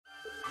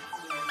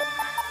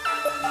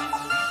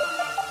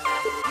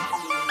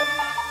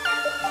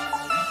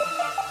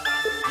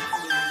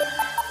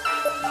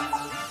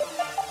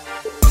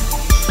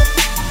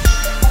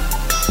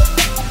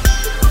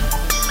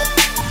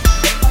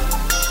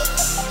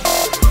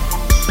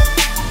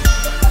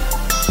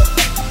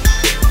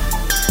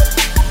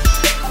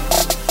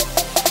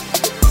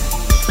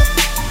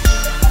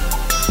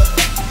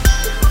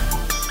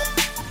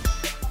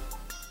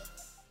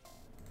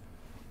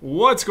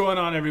What's going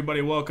on,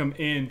 everybody? Welcome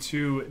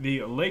into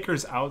the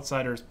Lakers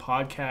Outsiders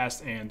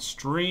podcast and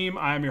stream.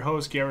 I'm your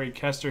host, Gary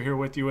Kester, here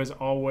with you as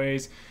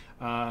always.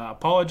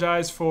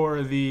 Apologize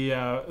for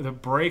the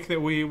break that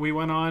we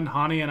went on.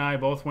 Hani and I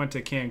both went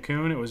to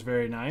Cancun. It was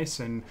very nice,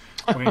 and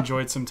we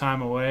enjoyed some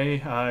time away.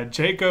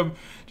 Jacob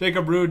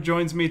Rude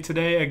joins me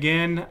today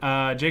again.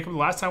 Jacob,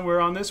 last time we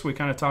were on this, we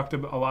kind of talked a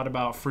lot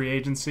about free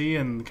agency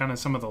and kind of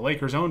some of the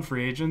Lakers' own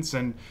free agents,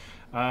 and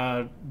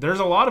there's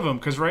a lot of them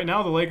because right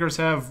now the Lakers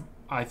have,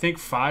 I think,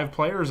 5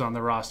 players on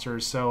the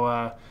roster.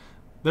 So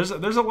there's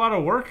a lot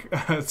of work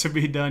to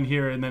be done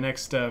here in the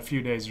next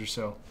few days or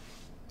so.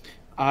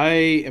 I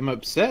am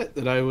upset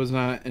that I was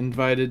not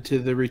invited to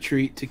the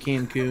retreat to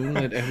Cancun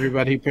that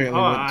everybody apparently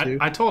went to.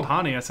 I told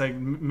Hani, I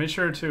said, make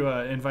sure to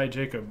invite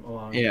Jacob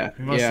along. Yeah,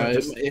 he must have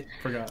just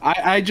forgot.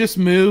 I just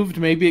moved.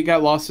 Maybe it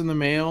got lost in the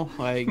mail.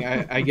 Like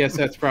I guess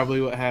that's probably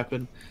what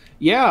happened.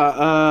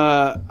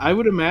 Yeah, I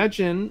would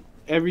imagine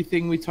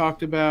everything we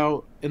talked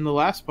about in the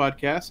last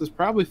podcast is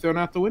probably thrown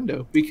out the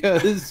window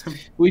because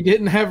we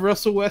didn't have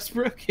Russell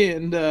Westbrook,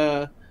 and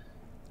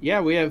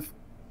we have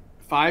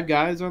 5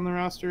 guys on the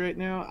roster right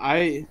now.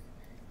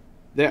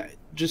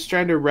 Just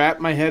trying to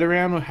wrap my head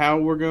around how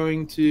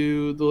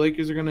the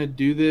Lakers are going to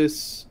do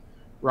this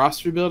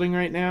roster building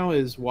right now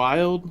is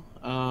wild.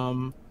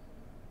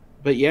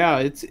 But yeah,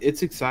 it's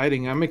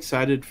exciting. I'm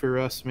excited for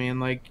Russ, man.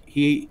 Like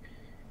he's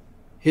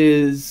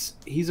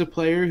a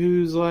player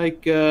whose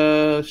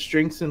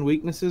strengths and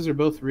weaknesses are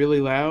both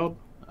really loud.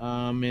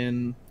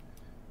 And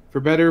for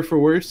better or for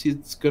worse,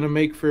 he's going to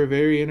make for a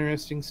very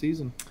interesting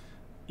season.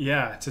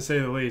 Yeah, to say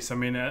the least. I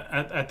mean,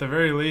 at the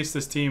very least,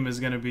 this team is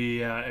going to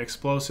be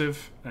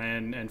explosive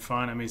and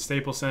fun. I mean,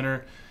 Staples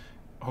Center,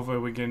 hopefully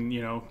we can,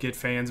 get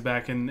fans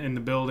back in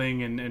the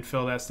building and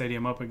fill that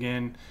stadium up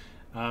again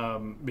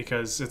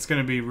because it's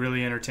going to be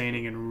really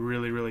entertaining and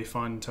really, really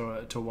fun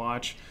to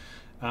watch.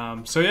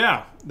 So,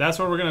 yeah, that's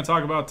what we're going to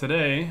talk about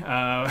today.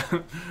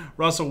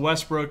 Russell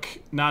Westbrook,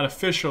 not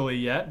officially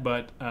yet,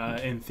 but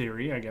in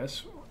theory, I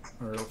guess,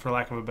 or for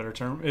lack of a better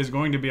term, is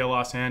going to be a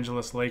Los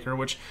Angeles Laker,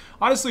 which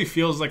honestly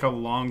feels like a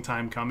long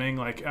time coming.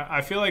 Like,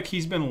 I feel like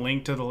he's been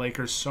linked to the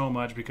Lakers so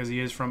much because he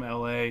is from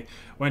LA,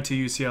 went to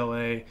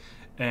UCLA,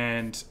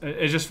 and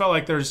it just felt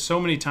like there's so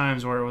many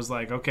times where it was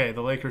like, okay,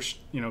 the Lakers,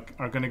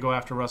 are going to go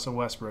after Russell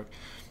Westbrook.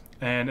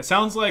 And it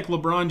sounds like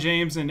LeBron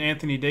James and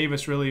Anthony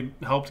Davis really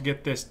helped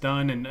get this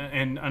done, and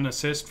an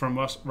assist from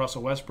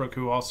Russell Westbrook,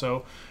 who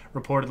also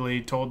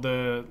reportedly told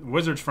the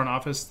Wizards front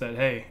office that,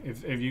 hey,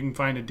 if you can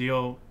find a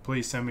deal,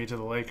 please send me to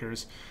the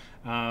Lakers.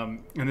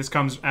 And this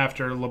comes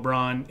after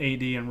LeBron,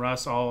 AD, and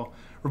Russ all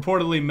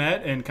reportedly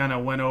met and kind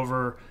of went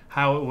over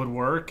how it would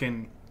work.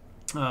 And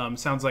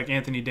sounds like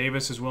Anthony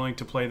Davis is willing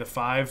to play the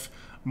 5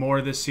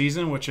 more this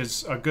season, which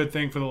is a good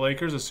thing for the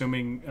Lakers,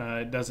 assuming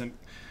it doesn't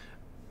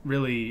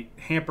really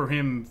hamper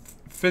him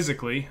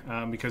physically,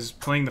 because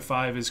playing the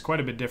 5 is quite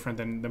a bit different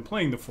than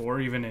playing the 4,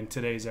 even in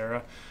today's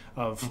era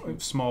of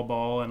small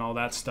ball and all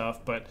that stuff.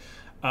 But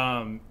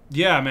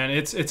yeah, man,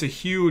 it's a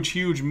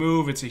huge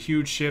move. It's a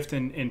huge shift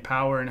in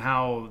power and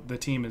how the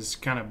team is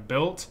kind of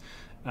built,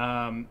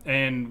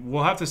 and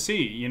we'll have to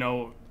see.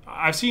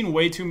 I've seen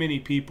way too many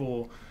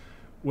people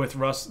with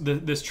Russ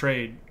this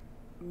trade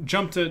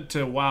jump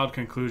to wild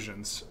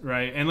conclusions,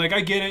 right? And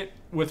I get it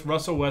with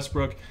Russell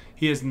Westbrook,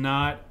 he is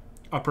not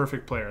a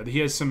perfect player. He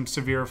has some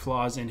severe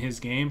flaws in his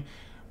game,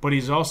 but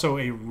he's also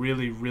a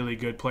really, really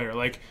good player.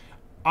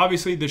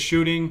 Obviously the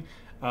shooting,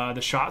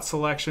 the shot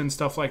selection,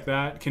 stuff like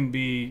that can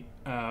be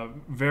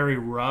very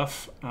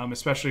rough,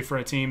 especially for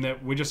a team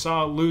that we just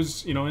saw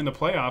lose, in the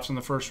playoffs in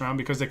the first round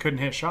because they couldn't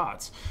hit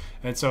shots.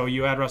 And so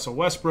you add Russell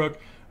Westbrook,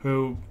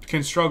 who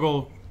can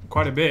struggle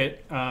quite a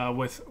bit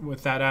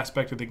with that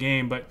aspect of the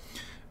game. But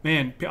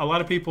man, a lot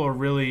of people are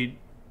really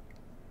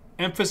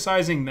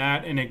emphasizing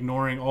that and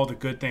ignoring all the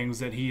good things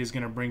that he is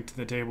going to bring to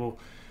the table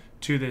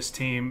to this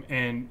team.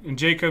 And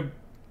Jacob,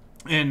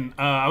 and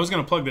I was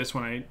going to plug this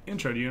when I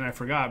introed you and I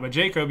forgot, but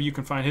Jacob, you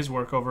can find his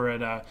work over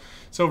at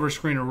Silver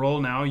Screener Roll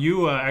now.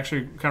 You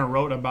actually kind of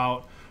wrote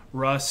about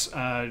Russ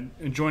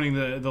joining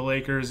the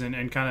Lakers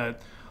and kind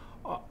of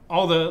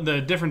all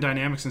the different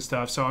dynamics and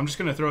stuff. So I'm just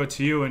going to throw it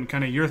to you and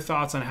kind of your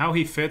thoughts on how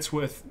he fits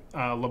with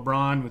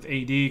LeBron, with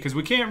AD, because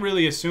we can't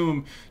really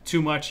assume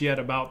too much yet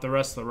about the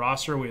rest of the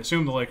roster. We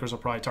assume the Lakers will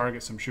probably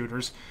target some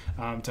shooters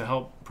to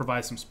help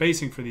provide some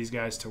spacing for these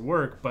guys to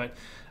work. But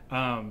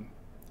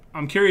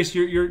I'm curious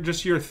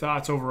your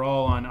thoughts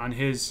overall on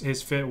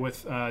his fit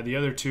with the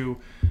other 2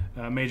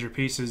 major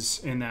pieces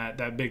in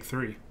that big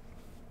 3.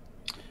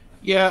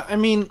 Yeah, I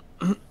mean,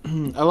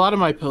 a lot of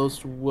my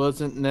post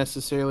wasn't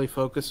necessarily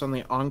focused on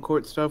the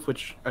on-court stuff,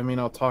 which, I mean,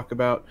 I'll talk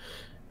about.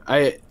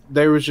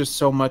 There was just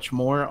so much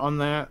more on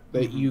that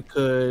you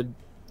could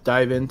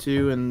dive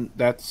into, and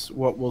that's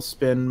what we'll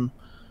spend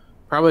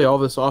probably all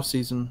this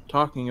offseason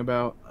talking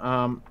about.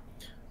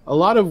 A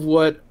lot of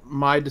what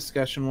my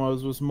discussion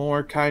was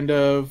more kind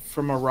of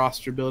from a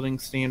roster building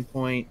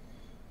standpoint.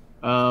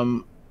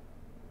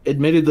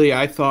 Admittedly,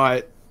 I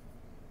thought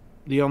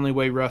the only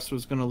way Russ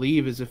was going to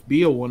leave is if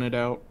Beal wanted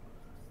out.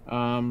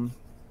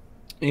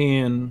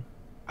 And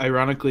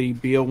ironically,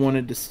 Beal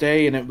wanted to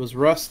stay, and it was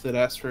Russ that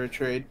asked for a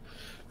trade.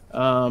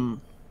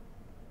 Um,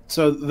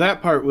 so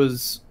that part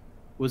was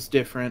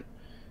different.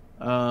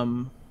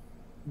 Um,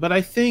 but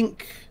I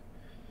think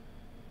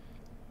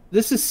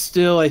this is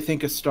still, I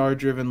think, a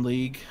star-driven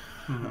league.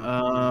 Mm-hmm.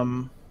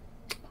 Um,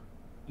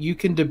 you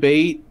can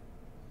debate,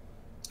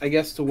 I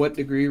guess, to what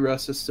degree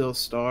Russ is still a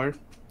star.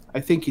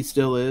 I think he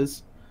still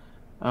is.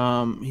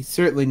 He's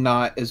certainly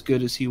not as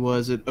good as he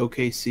was at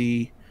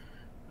OKC.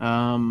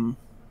 Um,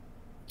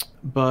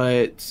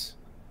 but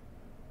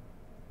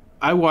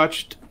I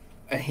watched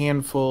a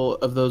handful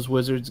of those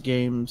Wizards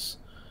games.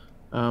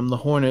 The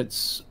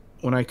Hornets,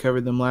 when I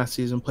covered them last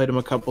season, played them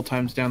a couple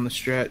times down the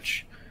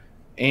stretch.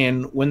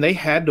 And when they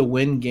had to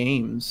win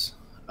games,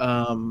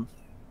 um,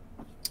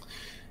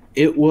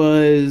 it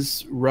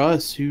was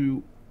Russ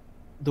who,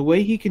 the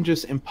way he can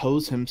just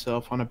impose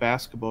himself on a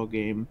basketball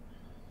game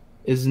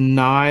is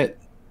not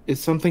is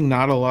something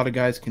not a lot of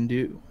guys can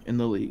do in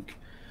the league.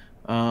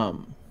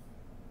 Um,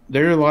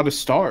 there are a lot of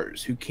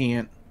stars who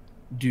can't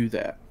do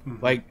that.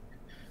 Mm-hmm. Like,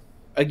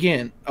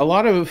 again, a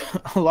lot of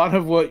a lot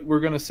of what we're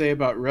gonna say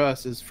about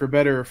Russ is for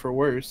better or for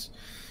worse.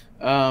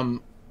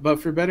 But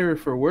for better or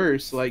for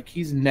worse, like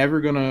he's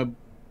never gonna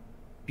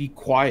be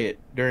quiet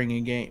during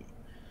a game.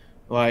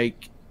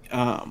 Like,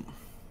 um,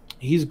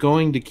 he's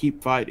going to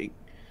keep fighting.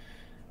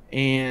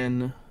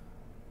 And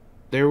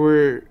there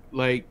were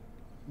like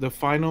the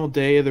final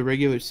day of the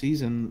regular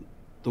season,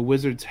 the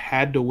Wizards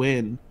had to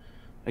win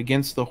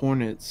against the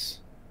Hornets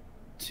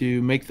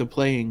to make the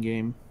playing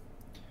game.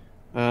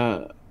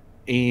 Uh,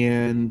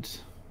 and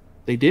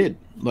they did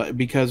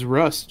because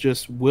Russ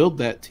just willed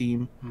that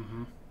team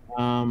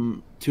Mm-hmm.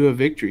 to a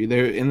victory.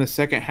 There in the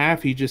second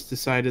half, he just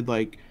decided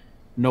like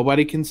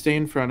nobody can stay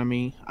in front of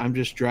me. I'm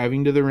just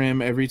driving to the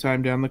rim every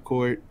time down the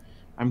court.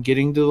 I'm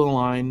getting to the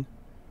line,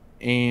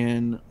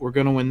 and we're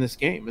gonna win this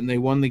game. And they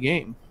won the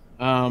game.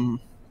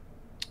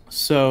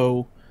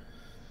 So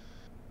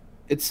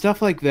it's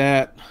stuff like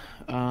that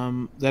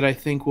that I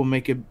think will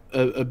make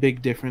a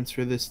big difference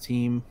for this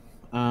team.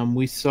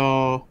 We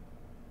saw.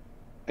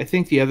 I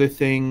think the other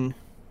thing,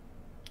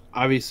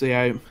 obviously,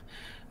 I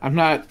don't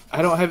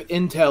have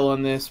intel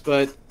on this,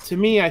 but to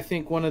me, I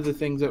think one of the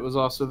things that was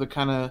also the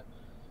kind of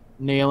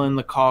nail in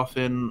the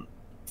coffin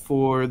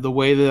for the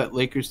way that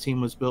Lakers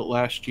team was built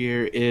last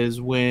year is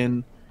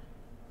when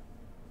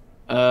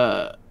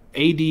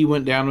AD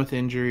went down with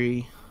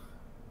injury.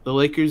 The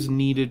Lakers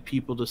needed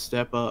people to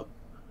step up.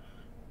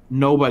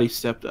 Nobody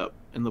stepped up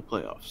in the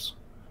playoffs.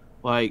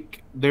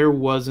 Like, there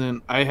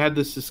wasn't. I had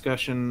this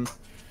discussion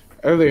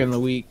earlier in the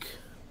week.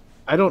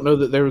 I don't know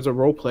that there was a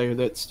role player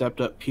that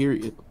stepped up,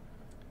 period.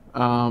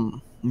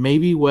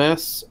 Maybe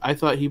Wes. I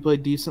thought he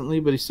played decently,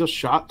 but he still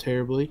shot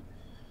terribly.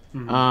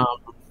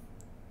 Mm-hmm.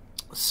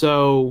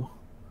 So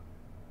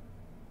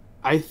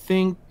I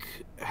think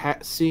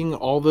seeing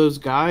all those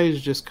guys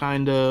just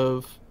kind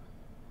of.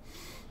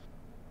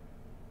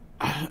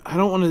 I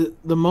don't want to.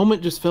 The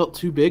moment just felt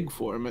too big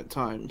for him at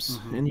times,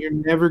 Mm-hmm. and you're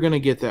never going to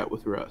get that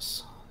with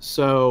Russ.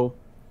 So,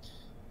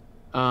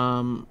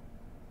 the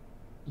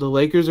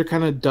Lakers are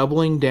kind of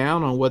doubling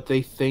down on what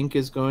they think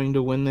is going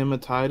to win them a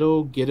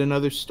title, get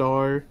another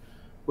star,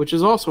 which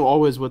is also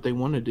always what they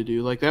wanted to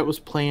do. Like that was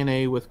Plan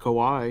A with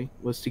Kawhi,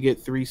 was to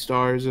get 3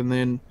 stars, and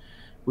then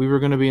we were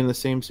going to be in the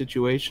same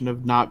situation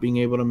of not being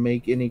able to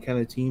make any kind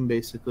of team,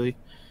 basically.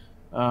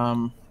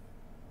 But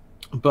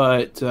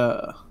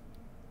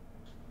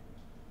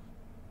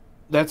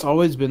that's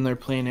always been their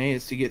Plan A,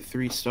 is to get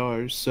 3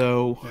 stars.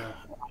 So Yeah.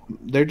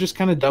 they're just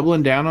kind of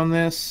doubling down on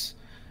this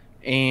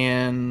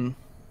and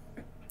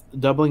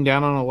doubling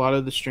down on a lot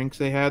of the strengths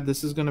they had.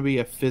 This is going to be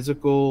a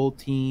physical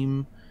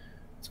team.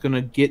 It's going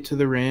to get to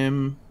the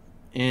rim,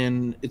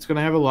 and it's going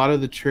to have a lot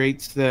of the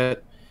traits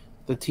that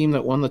the team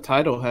that won the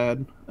title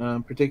had,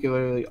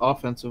 particularly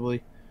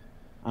offensively.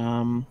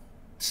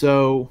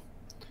 So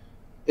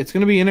it's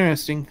going to be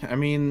interesting. I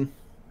mean,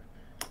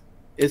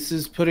 this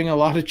is putting a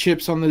lot of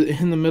chips in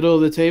the middle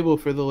of the table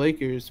for the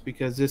Lakers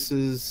because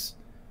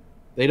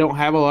they don't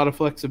have a lot of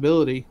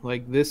flexibility.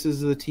 Like, this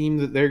is the team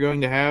that they're going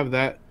to have.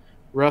 That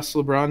Russ,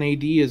 LeBron,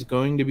 AD is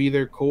going to be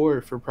their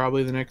core for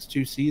probably the next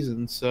 2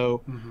 seasons.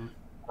 So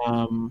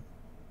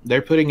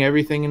they're putting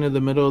everything into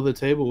the middle of the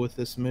table with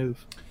this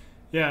move.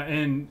 Yeah,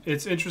 and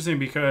it's interesting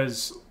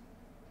because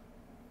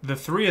the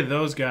 3 of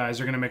those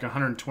guys are going to make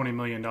 $120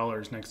 million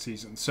next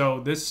season. So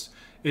this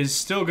is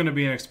still going to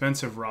be an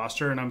expensive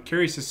roster, and I'm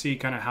curious to see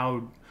kind of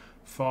how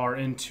far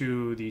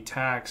into the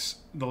tax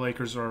the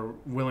Lakers are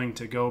willing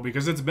to go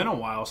because it's been a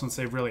while since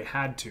they've really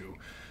had to,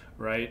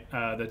 right?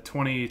 The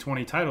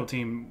 2020 title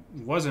team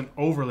wasn't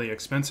overly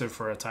expensive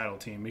for a title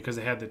team because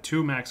they had the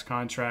 2 max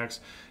contracts,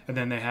 and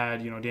then they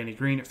had Danny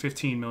Green at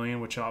 $15 million,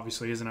 which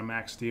obviously isn't a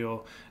max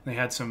deal. And they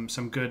had some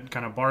good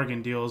kind of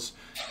bargain deals,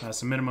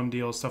 some minimum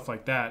deals, stuff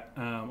like that.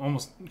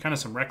 Almost kind of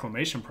some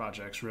reclamation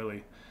projects,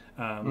 really,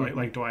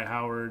 like Dwight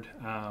Howard,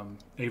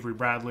 Avery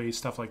Bradley,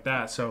 stuff like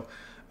that. So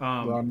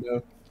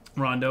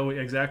Rondo,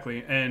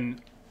 exactly,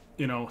 and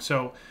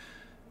so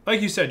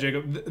like you said,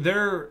 Jacob,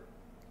 they're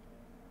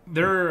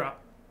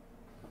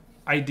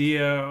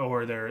idea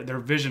or their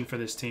vision for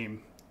this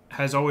team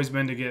has always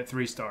been to get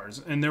 3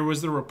 stars. And there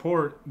was the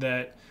report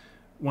that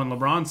when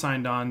LeBron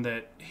signed on,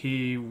 that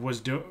he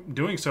was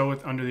doing so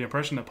under the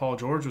impression that Paul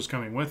George was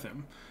coming with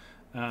him.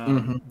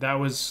 That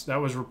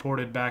was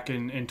reported back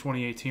in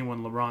 2018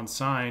 when LeBron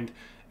signed,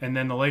 and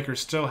then the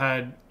Lakers still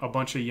had a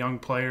bunch of young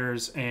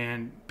players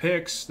and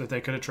picks that they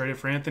could have traded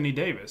for Anthony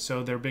Davis.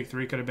 So their big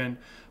three could have been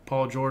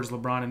Paul George,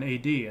 LeBron, and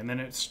AD. And then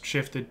it's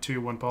shifted to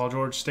when Paul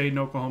George stayed in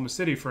Oklahoma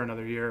City for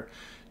another year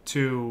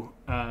to,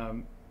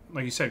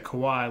 like you said,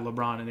 Kawhi,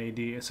 LeBron,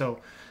 and AD. So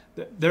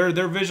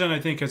their vision, I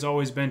think, has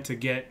always been to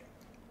get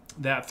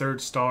that 3rd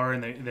star,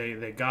 and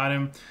they got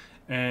him.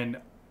 And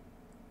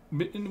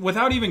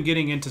without even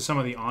getting into some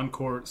of the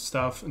on-court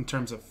stuff in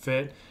terms of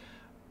fit,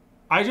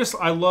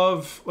 I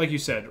love, like you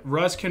said,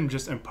 Russ can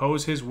just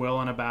impose his will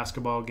on a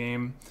basketball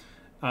game.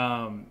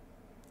 And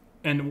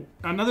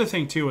another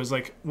thing, too, is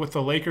like with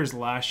the Lakers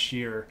last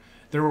year,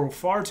 there were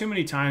far too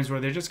many times where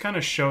they just kind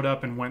of showed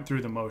up and went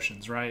through the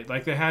motions, right?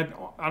 Like they had,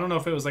 I don't know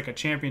if it was like a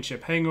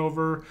championship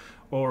hangover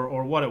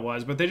or what it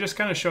was, but they just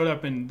kind of showed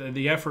up and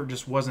the effort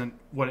just wasn't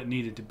what it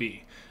needed to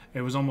be.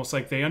 It was almost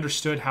like they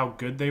understood how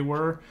good they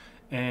were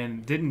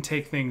and didn't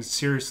take things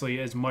seriously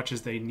as much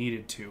as they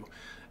needed to.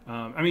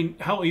 I mean,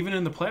 hell, even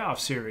in the playoff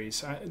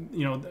series,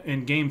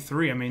 in Game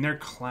 3, I mean, they're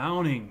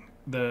clowning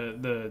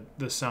the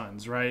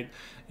Suns, right?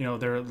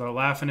 They're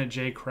laughing at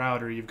Jay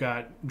Crowder. You've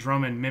got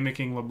Drummond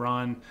mimicking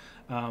LeBron,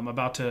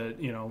 about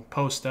to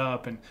post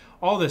up and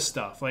all this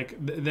stuff. Like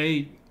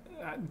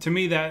to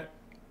me, that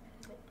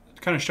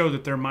kind of showed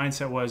that their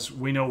mindset was,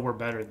 we know we're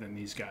better than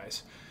these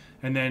guys.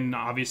 And then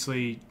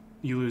obviously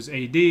you lose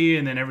AD,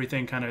 and then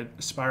everything kind of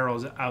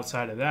spirals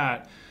outside of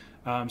that.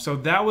 So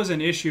that was an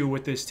issue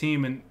with this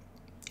team. And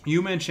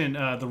you mentioned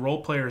the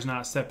role players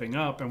not stepping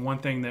up, and one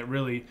thing that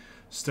really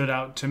stood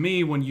out to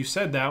me when you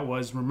said that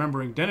was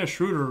remembering Dennis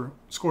Schroeder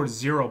scored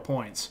 0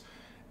 points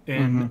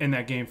in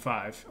that Game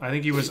 5. I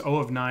think he was 0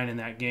 of 9 in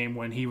that game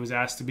when he was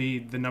asked to be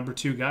the number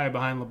 2 guy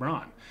behind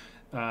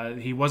LeBron.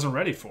 He wasn't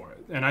ready for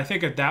it. And I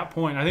think at that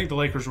point, I think the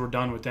Lakers were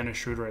done with Dennis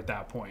Schroeder at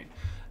that point.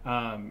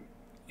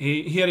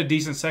 He had a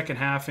decent second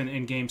half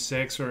in Game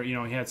 6, or he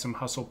had some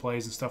hustle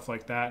plays and stuff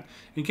like that.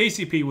 And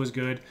KCP was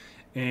good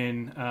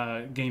in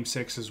Game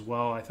 6 as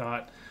well, I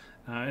thought.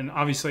 And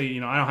obviously,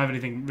 I don't have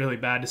anything really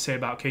bad to say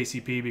about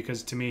KCP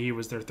because to me he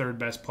was their 3rd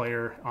best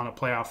player on a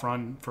playoff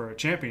run for a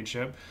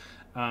championship.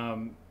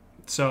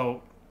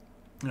 So,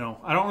 I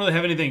don't really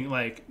have anything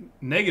like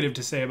negative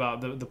to say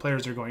about the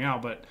players that are going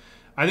out, but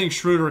I think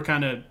Schroeder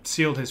kind of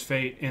sealed his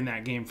fate in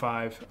that Game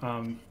 5.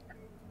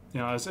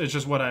 It's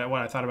just what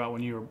I thought about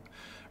when you were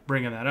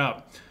bringing that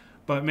up.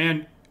 But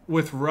man,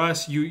 with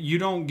Russ, you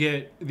don't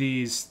get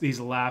these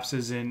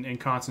lapses in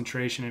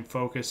concentration and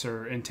focus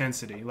or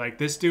intensity. Like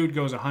this dude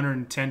goes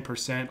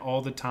 110%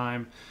 all the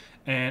time,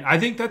 and I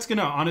think that's going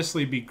to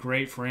honestly be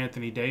great for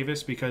Anthony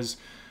Davis because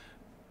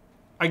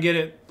I get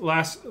it.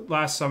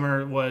 Last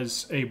summer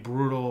was a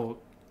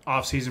brutal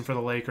offseason for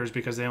the Lakers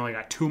because they only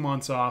got 2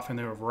 months off and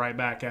they were right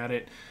back at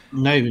it.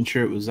 I'm not even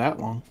sure it was that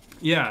long.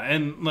 Yeah,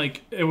 and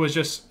like it was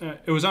just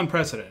it was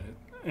unprecedented.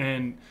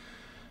 And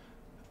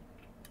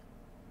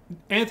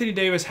Anthony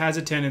Davis has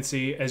a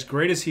tendency, as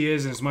great as he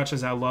is, as much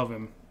as I love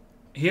him,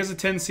 he has a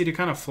tendency to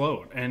kind of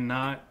float and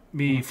not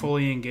be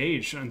fully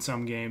engaged in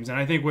some games. And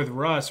I think with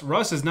Russ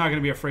is not going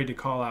to be afraid to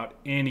call out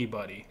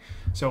anybody.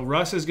 So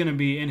Russ is going to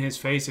be in his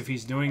face if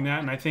he's doing that.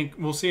 And I think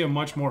we'll see a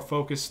much more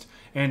focused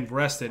and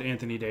rested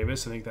Anthony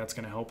Davis. I think that's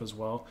going to help as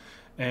well.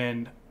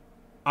 And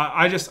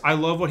I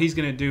love what he's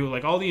going to do.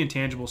 Like all the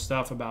intangible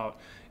stuff about,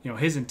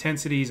 his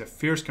intensity. He's a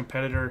fierce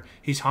competitor.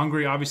 He's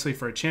hungry, obviously,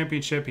 for a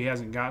championship. He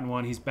hasn't gotten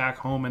one. He's back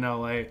home in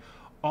LA.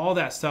 All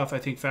that stuff, I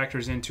think,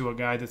 factors into a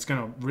guy that's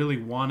going to really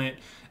want it.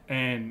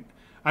 And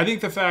I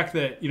think the fact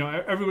that,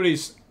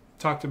 everybody's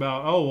talked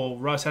about, oh, well,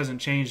 Russ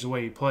hasn't changed the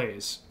way he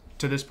plays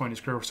to this point in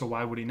his career, so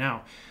why would he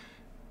now?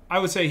 I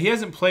would say he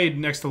hasn't played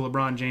next to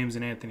LeBron James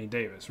and Anthony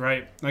Davis,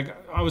 right? Like,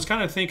 I was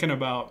kind of thinking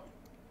about,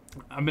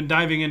 I've been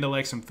diving into,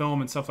 like, some film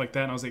and stuff like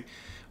that, and I was like,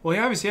 well, he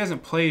obviously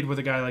hasn't played with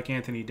a guy like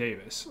Anthony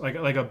Davis, like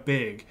a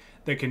big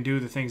that can do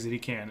the things that he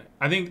can.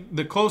 I think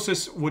the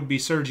closest would be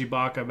Serge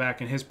Ibaka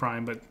back in his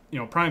prime, but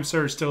prime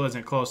Serge still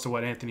isn't close to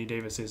what Anthony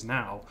Davis is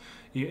now,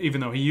 even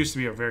though he used to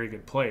be a very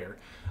good player.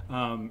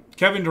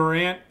 Kevin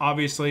Durant,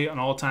 obviously an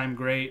all-time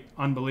great,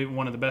 unbelievable,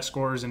 one of the best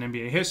scorers in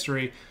NBA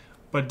history,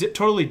 but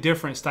totally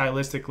different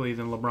stylistically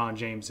than LeBron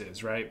James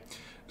is, right?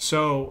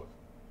 So,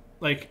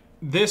 like,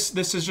 This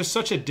is just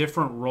such a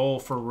different role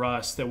for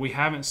Russ that we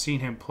haven't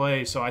seen him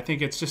play. So I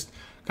think it's just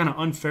kind of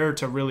unfair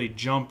to really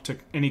jump to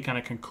any kind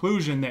of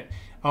conclusion that,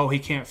 oh, he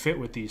can't fit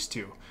with these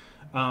two.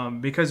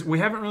 Because we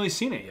haven't really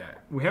seen it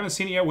yet.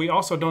 We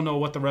also don't know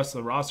what the rest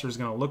of the roster is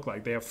going to look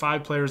like. They have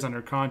 5 players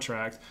under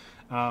contract.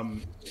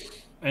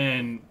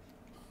 And,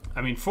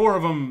 I mean, 4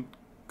 of them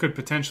could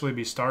potentially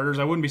be starters.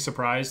 I wouldn't be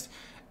surprised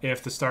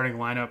if the starting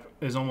lineup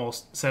is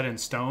almost set in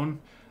stone.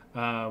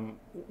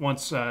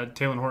 Once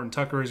Taylor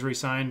Horton-Tucker is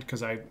re-signed,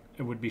 because I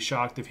would be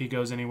shocked if he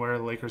goes anywhere.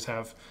 The Lakers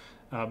have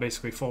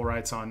basically full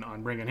rights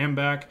on bringing him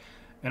back.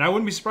 And I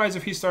wouldn't be surprised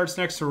if he starts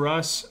next to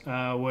Russ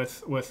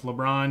with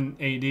LeBron,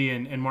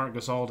 AD, and Marc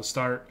Gasol to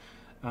start.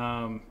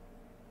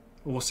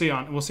 We'll see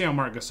on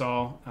Marc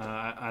Gasol.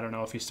 I don't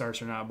know if he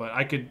starts or not, but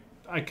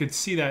I could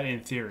see that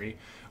in theory,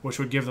 which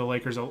would give the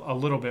Lakers a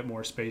little bit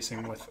more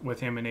spacing with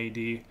him and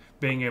AD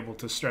being able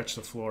to stretch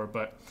the floor.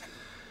 But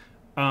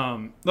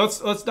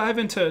let's dive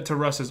into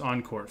Russ's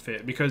on-court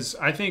fit, because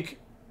I think,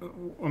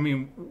 I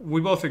mean,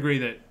 we both agree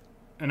that,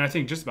 and I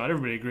think just about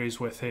everybody agrees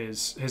with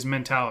his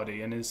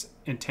mentality and his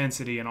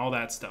intensity and all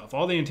that stuff,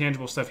 all the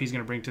intangible stuff he's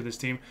going to bring to this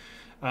team.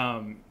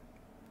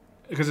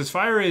 Because as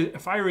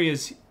fiery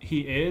as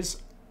he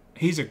is,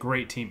 he's a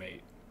great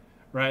teammate,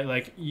 right?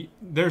 Like,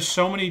 there's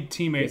so many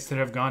teammates that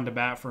have gone to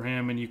bat for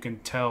him, and you can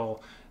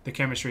tell the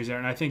chemistry is there.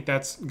 And I think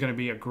that's going to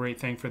be a great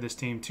thing for this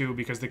team too,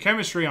 because the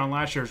chemistry on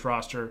last year's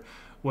roster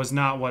was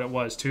not what it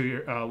was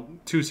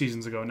two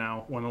seasons ago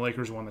now when the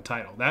Lakers won the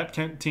title.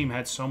 That team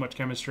had so much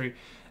chemistry.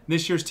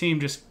 This year's team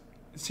just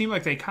seemed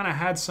like they kind of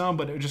had some,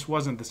 but it just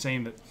wasn't the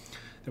same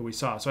that we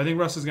saw. So I think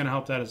Russ is going to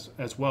help that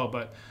as well.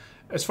 But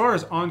as far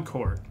as on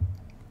court,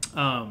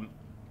 I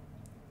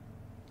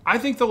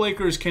think the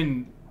Lakers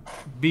can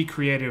be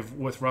creative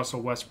with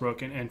Russell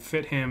Westbrook and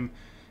fit him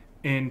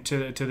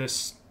into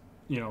this,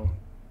 to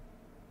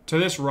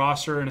this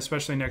roster, and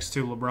especially next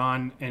to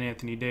LeBron and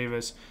Anthony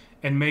Davis,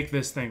 and make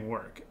this thing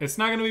work. It's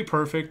not going to be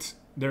perfect.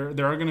 There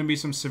are going to be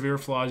some severe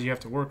flaws you have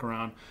to work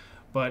around.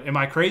 But am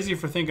I crazy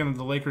for thinking that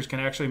the Lakers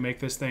can actually make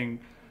this thing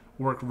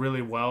work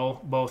really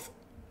well, both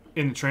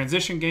in the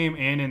transition game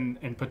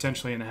and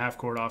potentially in the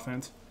half-court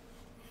offense?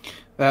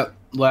 That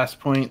last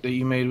point that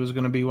you made was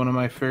going to be one of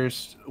my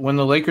first. When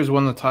the Lakers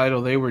won the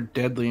title, they were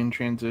deadly in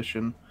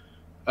transition.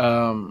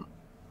 It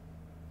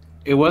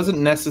wasn't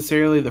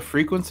necessarily the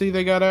frequency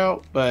they got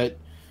out, but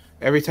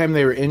every time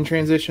they were in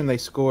transition, they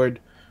scored.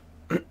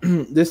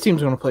 This team's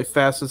going to play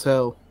fast as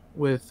hell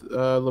with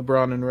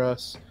LeBron and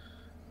Russ.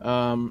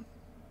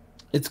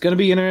 It's going to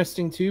be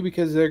interesting, too,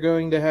 because they're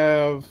going to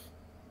have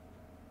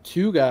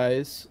two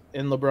guys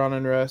in LeBron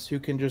and Russ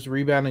who can just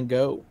rebound and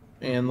go.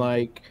 And,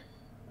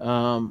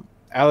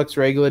 Alex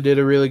Regula did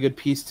a really good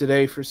piece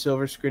today for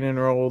Silver Screen and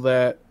Roll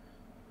that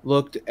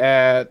looked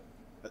at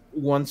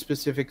one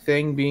specific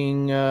thing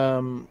being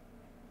kind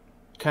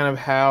of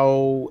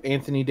how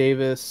Anthony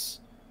Davis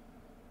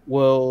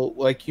will,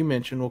 like you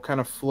mentioned, will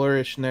kind of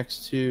flourish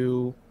next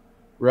to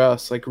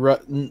Russ.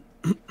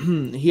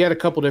 He had a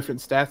couple different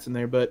stats in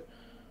there, but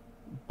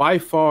by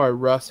far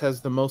Russ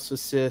has the most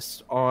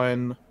assists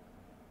on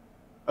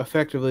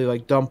effectively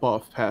dump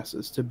off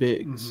passes to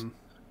bigs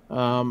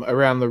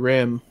around the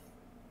rim.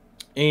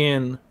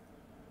 And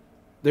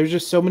there's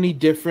just so many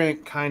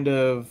different kind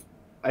of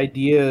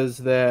ideas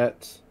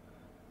that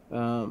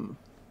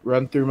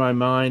run through my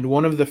mind.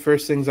 One of the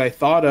first things I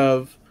thought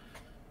of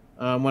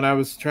when I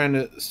was starting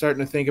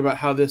to think about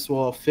how this will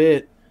all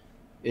fit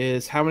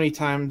is how many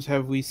times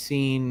have we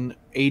seen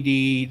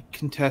AD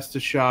contest a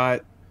shot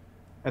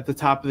at the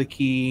top of the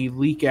key,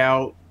 leak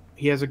out,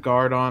 he has a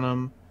guard on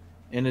him,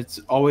 and it's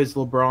always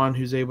LeBron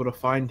who's able to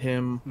find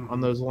him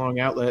on those long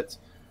outlets.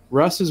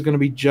 Russ is going to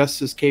be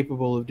just as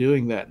capable of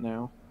doing that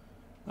now.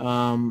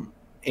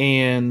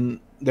 And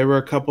there were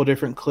a couple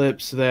different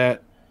clips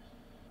that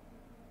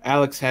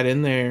Alex had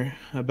in there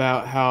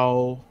about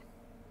how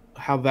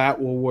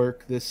that will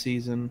work this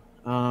season.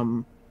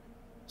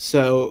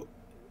 So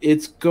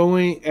it's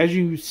going, as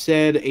you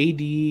said,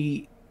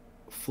 AD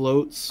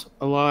floats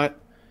a lot.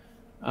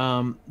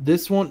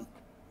 This one,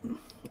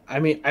 I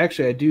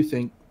do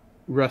think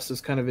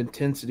Russ's kind of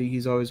intensity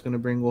he's always going to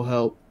bring will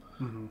help.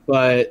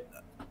 But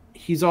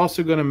he's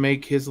also going to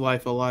make his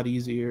life a lot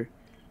easier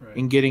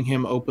in getting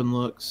him open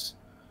looks.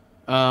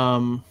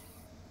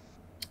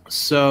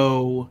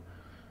 So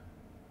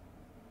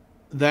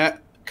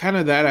that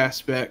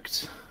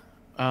aspect,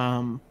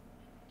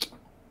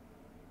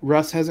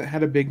 Russ hasn't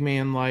had a big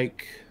man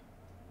like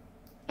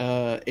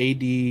AD.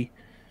 There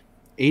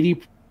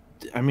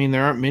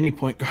aren't many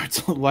point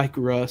guards like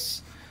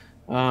Russ.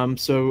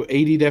 So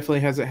AD definitely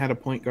hasn't had a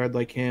point guard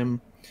like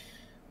him.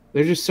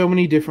 There's just so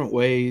many different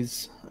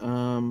ways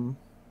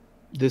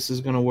this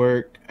is going to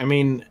work.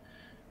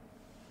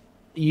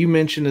 You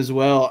mentioned as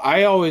well,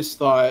 I always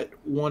thought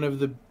one of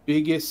the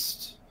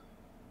biggest,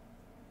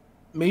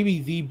 maybe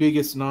the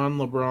biggest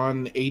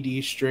non-LeBron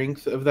AD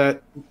strength of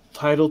that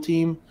title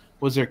team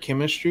was their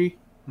chemistry,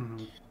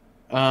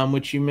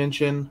 which you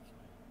mentioned.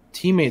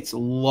 Teammates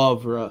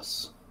love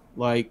Russ.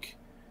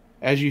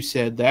 As you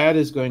said, that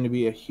is going to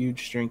be a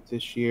huge strength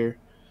this year.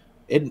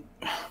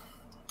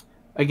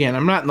 Again,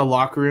 I'm not in the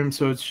locker room,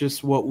 so it's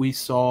just what we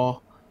saw.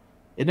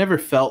 It never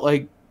felt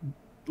like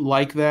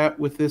that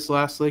with this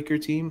last Laker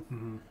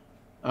team.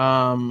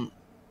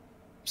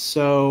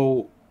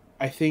 So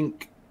I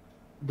think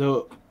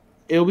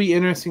it'll be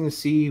interesting to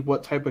see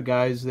what type of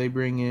guys they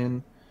bring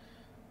in.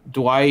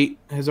 Dwight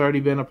has already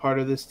been a part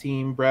of this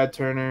team. Brad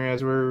Turner,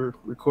 as we're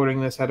recording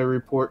this, had a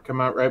report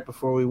come out right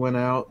before we went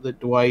out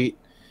that Dwight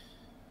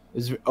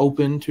is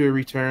open to a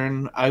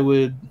return. I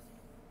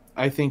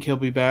think he'll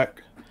be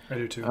back. I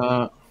do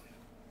too.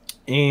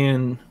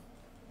 And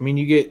I mean,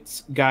 you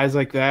get guys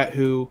like that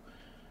who,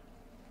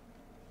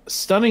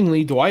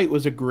 stunningly, Dwight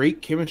was a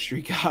great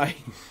chemistry guy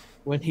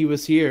when he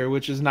was here,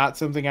 which is not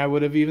something I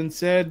would have even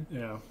said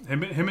Yeah,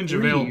 him and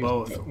 3 JaVale years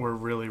both ago. were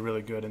really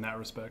really good in that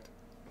respect.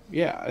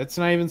 Yeah, it's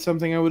not even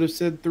something I would have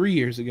said 3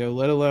 years ago,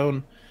 let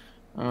alone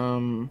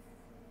um,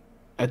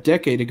 a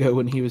decade ago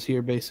when he was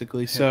here,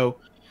 basically. Yeah.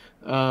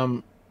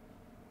 So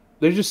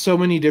there's just so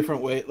many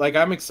different ways. Like,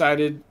 I'm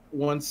excited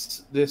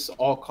once this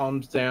all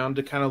calms down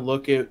to kind of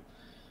look at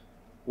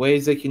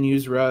ways they can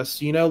use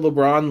Russ. You know,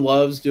 LeBron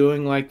loves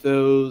doing like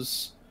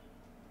those,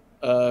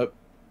 uh,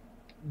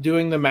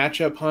 doing the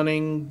matchup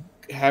hunting,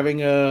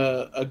 having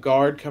a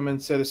guard come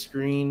and set a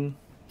screen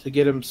to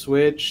get him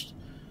switched.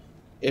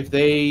 If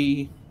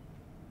they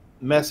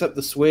mess up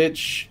the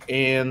switch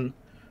and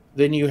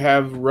then you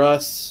have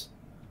Russ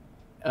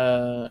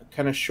kind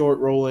of short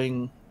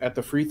rolling at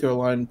the free throw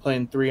line,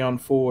 playing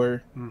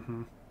 3-on-4,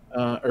 Mm-hmm.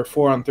 or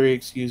 4-on-3,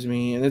 excuse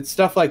me. And it's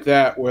stuff like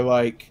that where,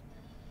 like,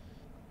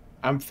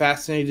 I'm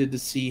fascinated to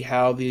see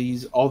how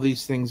all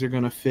these things are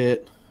going to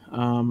fit.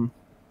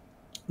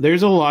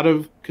 There's a lot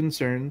of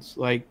concerns.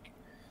 Like,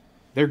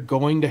 they're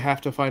going to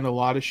have to find a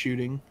lot of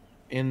shooting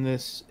in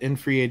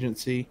free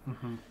agency.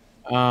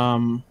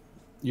 Mm-hmm.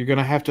 You're going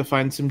to have to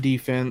find some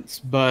defense,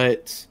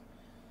 but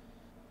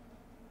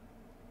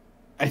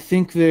I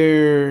think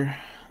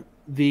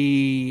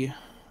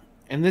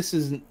and this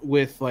is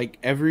with like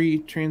every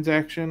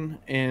transaction,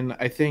 and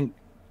I think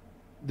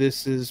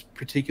this is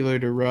particular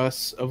to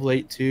Russ of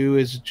late too,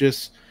 is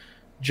just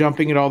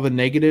jumping at all the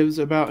negatives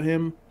about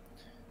him.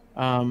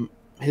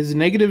 His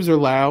negatives are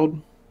loud,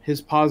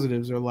 his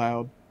positives are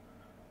loud.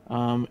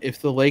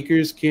 If the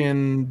Lakers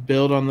can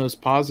build on those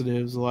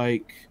positives,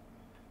 like,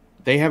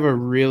 they have a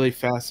really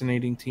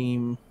fascinating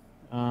team,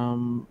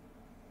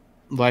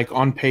 like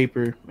on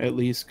paper at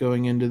least,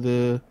 going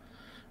into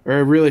or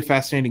a really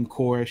fascinating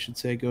core, I should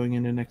say, going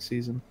into next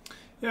season.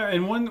 Yeah,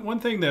 and one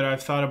thing that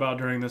I've thought about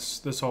during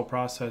this whole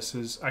process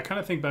is I kind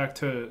of think back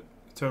to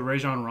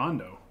Rajon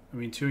Rondo. I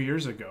mean, 2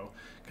 years ago,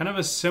 kind of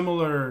a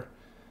similar.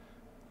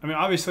 I mean,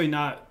 obviously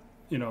not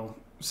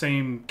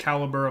same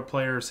caliber of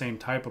player, same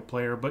type of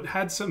player, but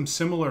had some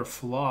similar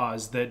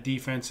flaws that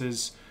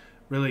defenses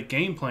really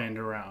game planned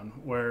around.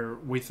 Where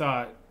we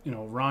thought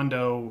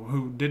Rondo,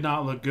 who did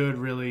not look good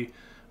really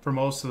for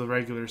most of the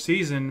regular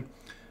season.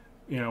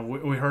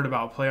 We heard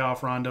about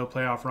playoff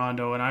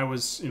Rondo, and I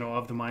was,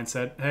 of the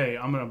mindset, hey,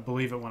 I'm going to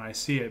believe it when I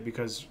see it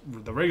because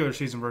the regular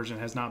season version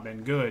has not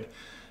been good.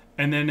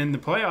 And then in the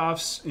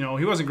playoffs,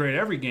 he wasn't great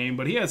every game,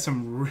 but he had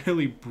some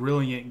really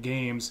brilliant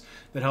games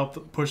that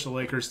helped push the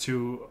Lakers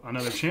to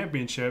another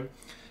championship.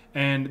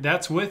 And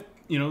that's with,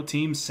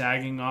 teams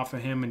sagging off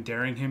of him and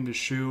daring him to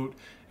shoot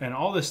and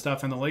all this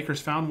stuff. And the Lakers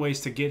found ways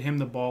to get him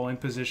the ball in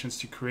positions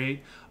to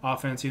create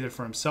offense either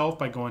for himself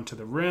by going to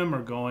the rim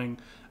or going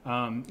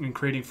and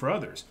creating for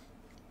others.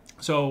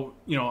 So,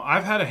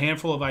 I've had a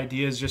handful of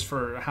ideas just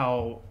for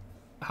how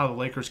the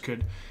Lakers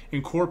could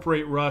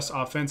incorporate Russ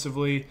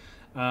offensively.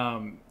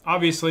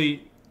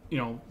 Obviously,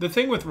 the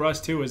thing with Russ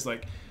too is,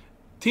 like,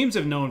 teams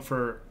have known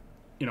for,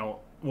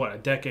 a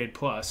decade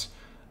plus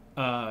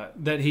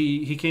that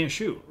he can't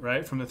shoot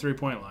right from the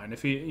 3-point line.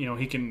 If he's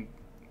going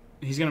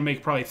to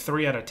make probably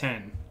 3 out of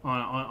 10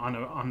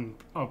 on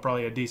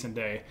probably a decent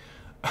day,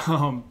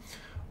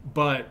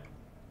 but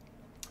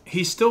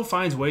he still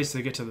finds ways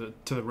to get to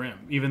the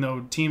rim, even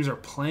though teams are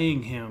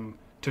playing him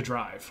to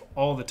drive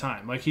all the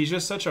time. Like, he's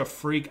just such a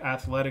freak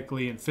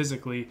athletically and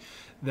physically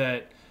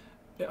that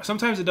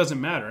sometimes it doesn't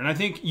matter. And I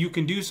think you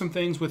can do some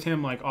things with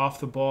him, like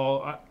off the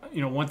ball.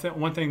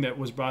 One thing that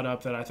was brought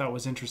up that I thought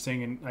was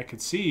interesting and I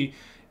could see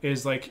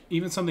is, like,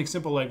 even something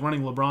simple like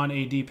running LeBron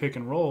AD pick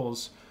and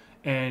rolls,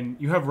 and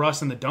you have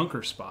Russ in the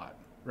dunker spot,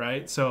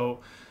 right?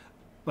 So,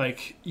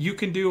 like, you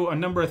can do a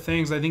number of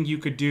things. I think you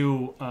could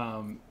do.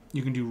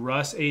 You can do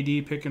Russ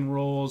AD pick and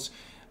rolls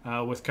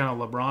with kind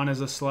of LeBron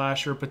as a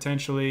slasher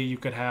potentially. You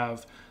could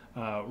have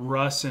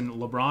Russ and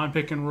LeBron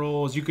pick and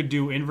rolls. You could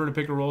do inverted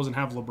pick and rolls and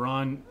have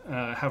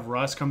have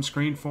Russ come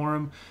screen for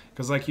him.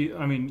 Because, like,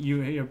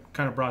 you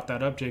kind of brought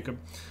that up, Jacob.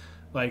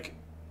 Like,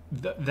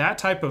 that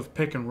type of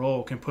pick and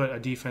roll can put a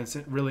defense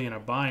really in a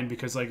bind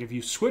because, like, if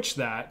you switch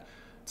that,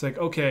 it's like,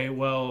 okay,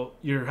 well,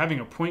 you're having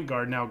a point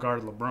guard now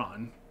guard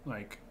LeBron.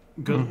 Like,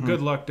 good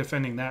luck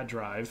defending that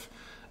drive.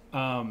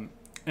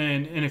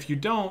 And if you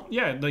don't,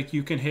 yeah, like,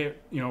 you can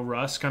hit,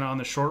 Russ kind of on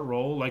the short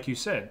roll, like you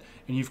said,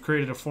 and you've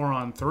created a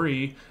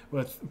 4-on-3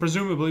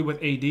 presumably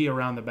with AD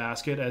around the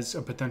basket as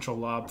a potential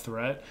lob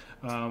threat,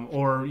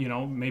 or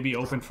maybe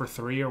open for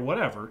 3 or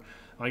whatever.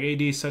 Like,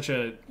 AD is such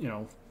a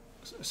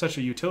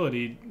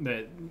utility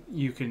that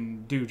you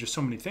can do just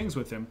so many things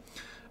with him.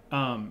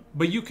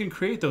 But you can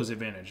create those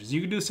advantages.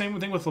 You can do the same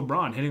thing with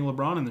LeBron, hitting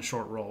LeBron in the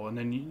short roll, and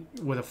then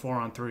with a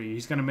 4-on-3,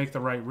 he's going to make the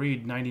right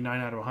read 99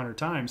 out of 100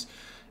 times,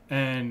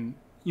 and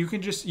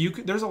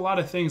there's a lot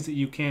of things that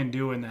you can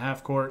do in the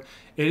half court.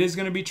 It is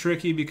going to be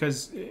tricky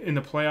because in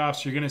the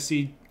playoffs you're going to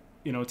see,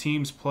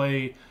 teams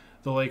play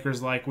the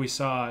Lakers like we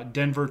saw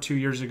Denver 2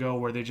 years ago,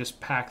 where they just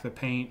packed the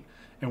paint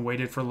and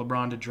waited for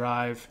LeBron to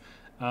drive.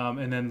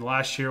 And then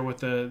last year with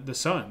the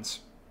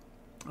Suns,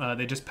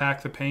 they just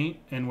packed the paint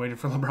and waited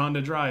for LeBron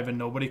to drive, and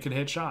nobody could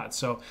hit shots.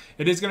 So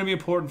it is going to be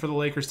important for the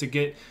Lakers to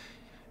get,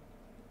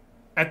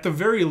 at the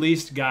very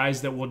least,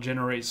 guys that will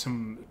generate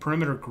some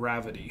perimeter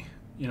gravity.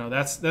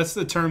 That's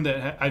the term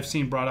that I've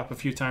seen brought up a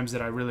few times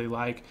that I really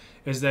like,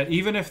 is that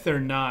even if they're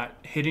not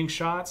hitting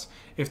shots,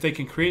 if they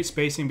can create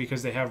spacing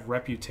because they have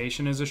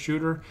reputation as a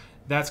shooter,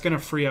 that's going to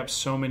free up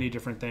so many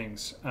different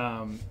things.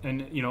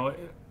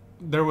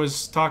 There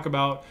was talk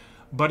about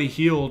Buddy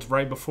Hield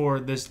right before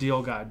this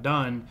deal got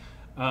done.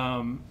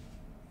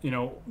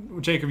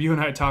 Jacob, you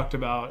and I talked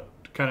about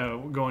kind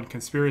of going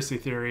conspiracy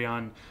theory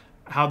on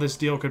how this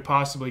deal could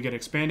possibly get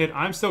expanded.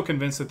 I'm still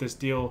convinced that this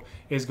deal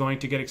is going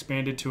to get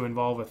expanded to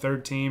involve a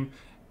third team,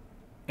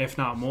 if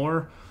not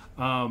more.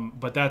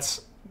 But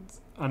that's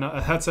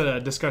a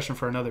discussion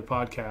for another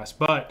podcast.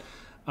 But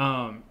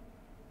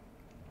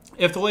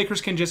if the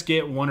Lakers can just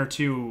get one or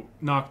two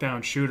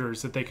knockdown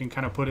shooters that they can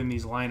kind of put in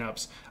these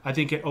lineups, I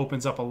think it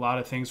opens up a lot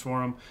of things for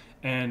them.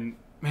 And,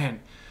 man,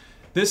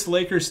 this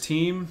Lakers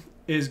team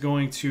is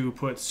going to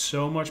put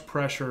so much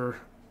pressure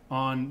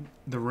on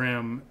the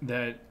rim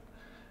that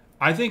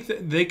I think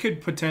that they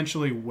could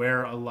potentially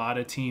wear a lot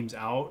of teams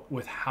out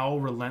with how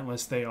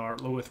relentless they are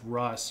with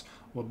Russ,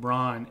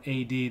 LeBron,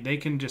 AD. They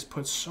can just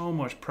put so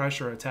much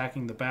pressure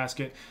attacking the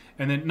basket.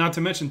 And then not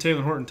to mention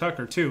Taylor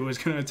Horton-Tucker, too, is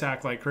going to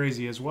attack like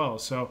crazy as well.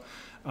 So,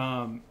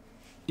 man,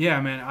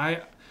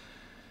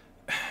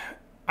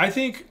 I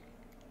think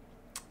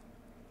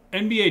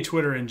NBA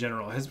Twitter in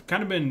general has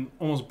kind of been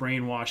almost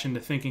brainwashed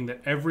into thinking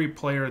that every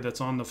player that's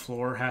on the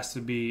floor has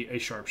to be a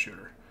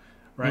sharpshooter.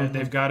 Right? Mm-hmm.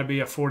 They've got to be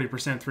a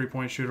 40%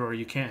 three-point shooter or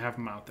you can't have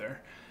them out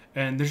there.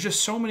 And there's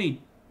just so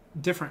many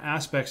different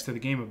aspects to the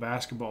game of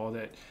basketball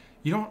that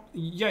you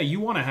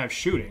want to have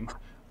shooting,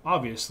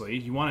 obviously.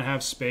 You want to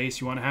have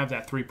space. You want to have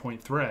that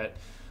three-point threat.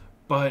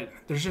 But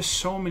there's just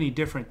so many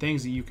different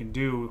things that you can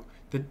do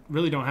that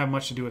really don't have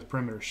much to do with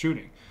perimeter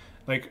shooting.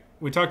 Like,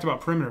 we talked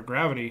about perimeter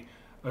gravity.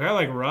 A guy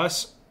like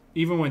Russ,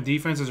 even when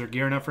defenses are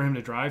gearing up for him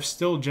to drive,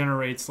 still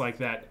generates like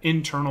that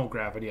internal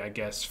gravity, I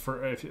guess,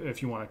 for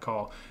if you want to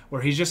call,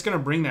 where he's just going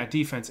to bring that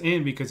defense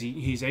in because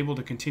he's able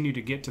to continue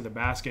to get to the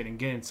basket and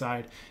get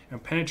inside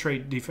and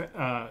penetrate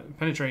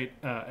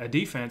a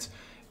defense,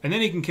 and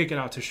then he can kick it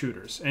out to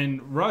shooters.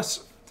 And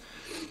Russ,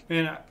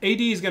 and AD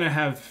is going to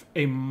have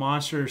a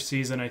monster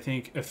season, I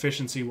think,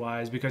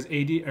 efficiency-wise, because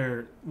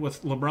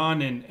with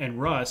LeBron and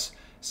Russ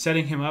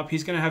setting him up,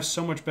 he's going to have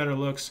so much better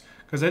looks.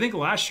 Because I think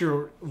last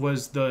year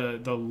was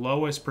the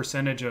lowest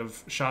percentage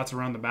of shots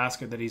around the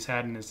basket that he's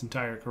had in his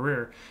entire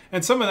career.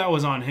 And some of that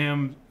was on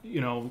him,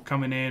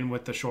 coming in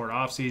with the short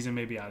offseason,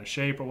 maybe out of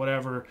shape or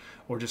whatever,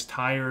 or just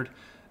tired.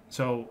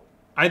 So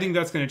I think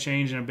that's going to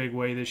change in a big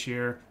way this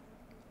year.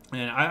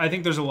 And I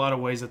think there's a lot of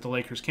ways that the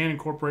Lakers can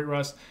incorporate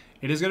Russ.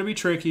 It is going to be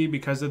tricky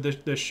because of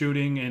the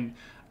shooting. And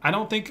I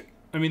don't think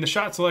 – the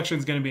shot selection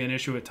is going to be an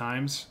issue at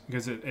times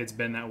because it's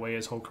been that way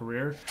his whole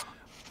career.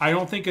 I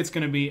don't think it's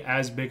going to be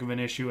as big of an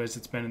issue as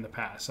it's been in the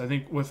past. I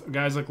think with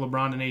guys like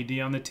LeBron and AD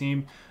on the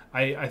team,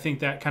 I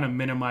think that kind of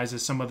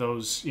minimizes some of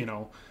those,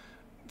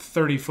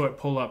 30-foot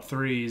pull-up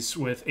threes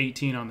with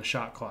 18 on the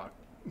shot clock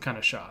kind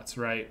of shots,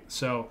 right?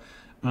 So,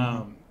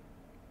 I'm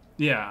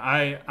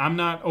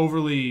not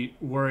overly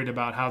worried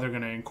about how they're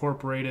going to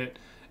incorporate it,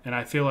 and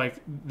I feel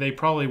like they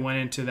probably went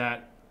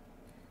into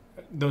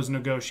those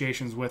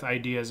negotiations with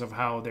ideas of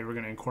how they were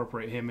going to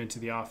incorporate him into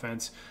the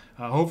offense.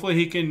 Hopefully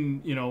he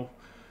can,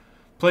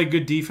 play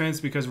good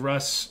defense because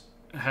Russ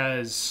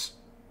has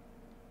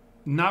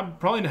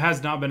not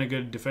been a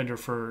good defender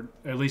for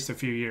at least a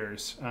few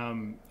years.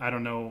 I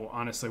don't know,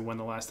 honestly, when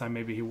the last time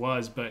maybe he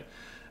was, but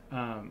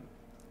LeBron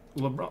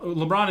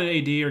and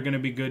AD are going to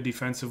be good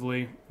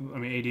defensively.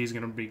 AD is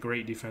going to be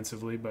great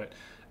defensively, but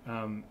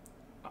I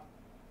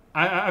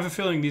have a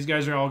feeling these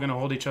guys are all going to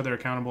hold each other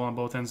accountable on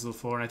both ends of the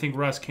floor, and I think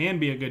Russ can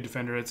be a good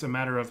defender. It's a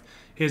matter of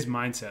his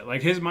mindset.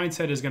 Like, his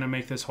mindset is going to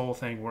make this whole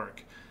thing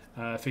work.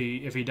 If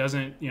he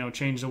doesn't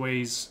change the way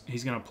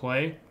he's going to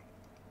play,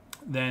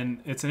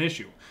 then it's an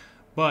issue.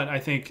 But I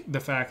think the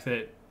fact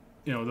that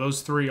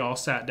those three all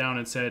sat down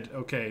and said,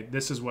 okay,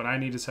 this is what I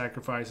need to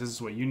sacrifice, this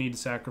is what you need to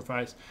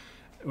sacrifice.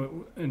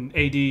 And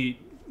AD,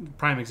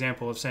 prime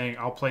example of saying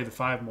I'll play the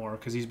five more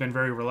because he's been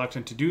very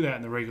reluctant to do that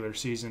in the regular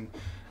season.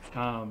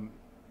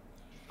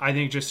 I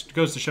think just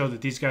goes to show that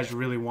these guys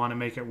really want to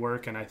make it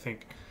work, and I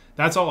think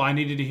that's all I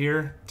needed to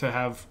hear to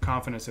have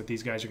confidence that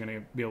these guys are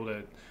going to be able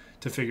to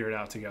figure it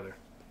out together.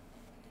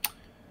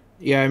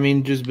 Yeah,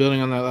 just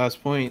building on that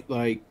last point,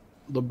 like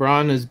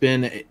LeBron has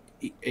been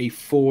a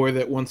 4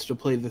 that wants to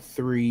play the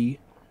 3,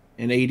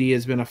 and AD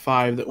has been a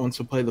 5 that wants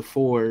to play the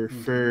 4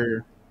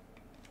 for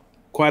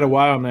quite a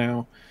while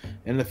now.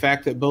 And the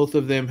fact that both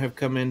of them have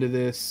come into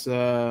this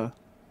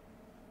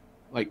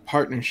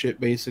partnership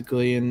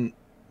basically, and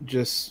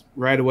just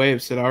right away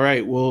have said, all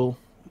right, we'll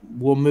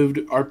move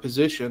to our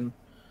position.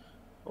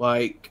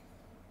 Like,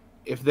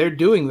 if they're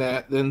doing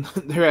that, then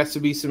there has to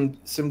be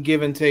some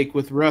give and take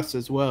with Russ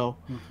as well.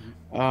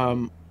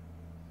 Mm-hmm.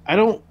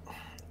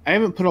 I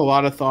haven't put a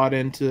lot of thought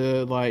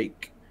into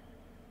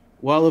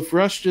well, if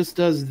Rush just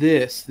does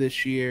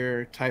this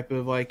year, type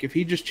of like, if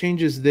he just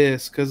changes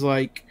this, because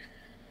like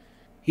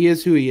he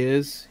is who he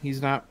is,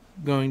 he's not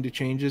going to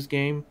change his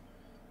game.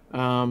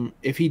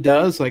 If he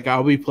does, like,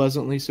 I'll be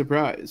pleasantly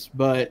surprised.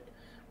 But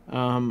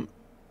um,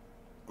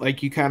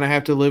 like, you kind of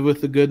have to live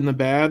with the good and the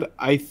bad.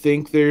 I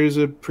think there's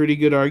a pretty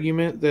good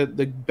argument that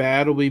the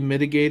bad will be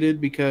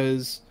mitigated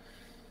because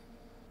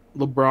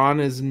LeBron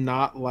is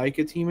not like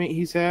a teammate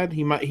he's had.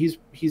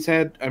 He's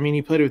had. I mean,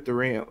 he played with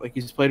Durant. Like,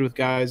 he's played with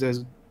guys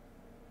as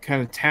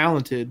kind of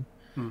talented,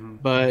 Mm-hmm.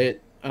 but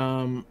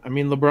I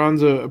mean,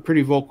 LeBron's a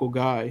pretty vocal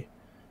guy.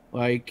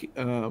 Like,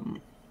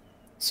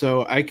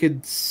 so I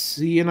could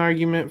see an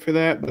argument for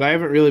that, but I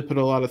haven't really put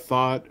a lot of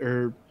thought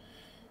or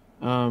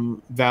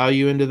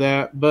value into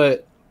that.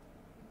 But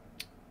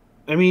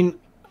I mean,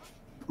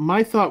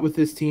 my thought with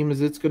this team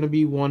is it's going to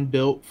be one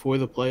built for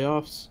the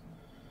playoffs.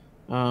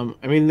 I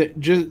mean,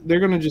 they're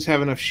going to just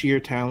have enough sheer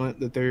talent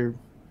that they're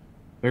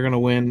going to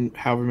win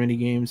however many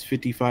games,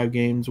 55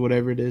 games,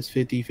 whatever it is,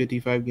 50,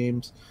 55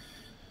 games.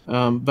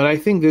 But I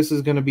think this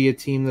is going to be a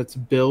team that's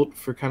built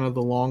for kind of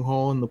the long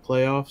haul in the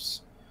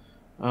playoffs.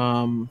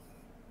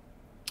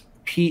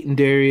 Pete and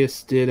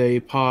Darius did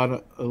a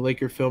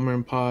Laker Filmer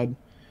and pod,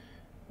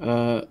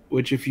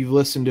 which if you've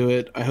listened to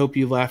it, I hope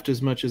you laughed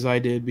as much as I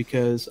did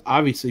because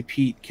obviously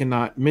Pete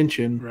cannot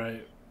mention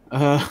Right.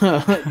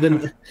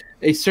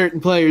 a certain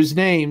player's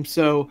name.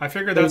 So I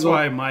figured that's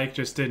why Mike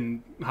just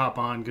didn't hop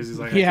on because he's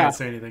like, I can't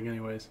say anything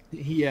anyways.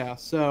 Yeah.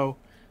 So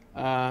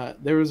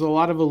there was a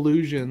lot of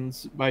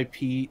allusions by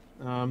Pete.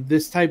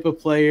 This type of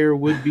player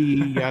would be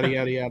yada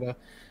yada yada.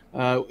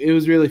 It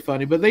was really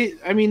funny, but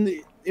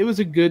it was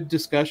a good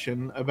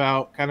discussion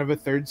about kind of a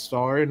third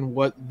star and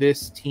what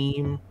this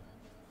team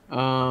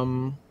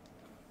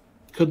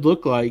could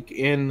look like.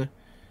 And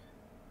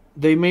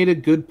they made a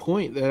good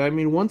point that, I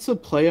mean, once the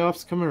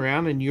playoffs come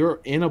around and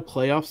you're in a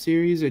playoff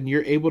series and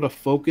you're able to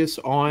focus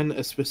on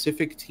a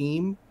specific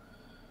team,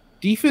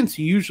 defense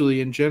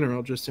usually in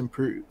general just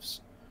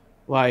improves.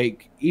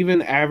 Like,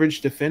 even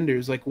average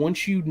defenders, like,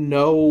 once you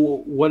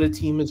know what a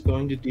team is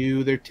going to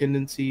do, their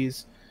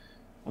tendencies,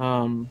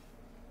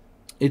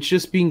 it's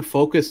just being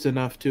focused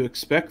enough to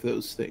expect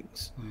those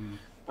things.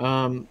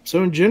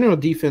 So in general,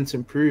 defense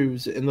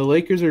improves, and the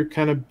Lakers are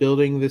kind of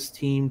building this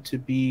team to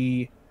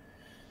be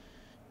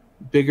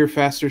bigger,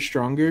 faster,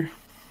 stronger,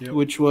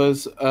 which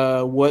was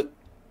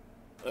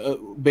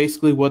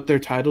basically what their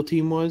title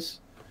team was.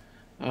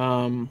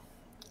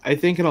 I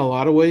think in a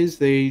lot of ways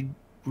they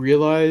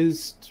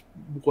realized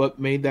what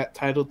made that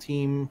title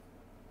team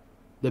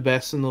the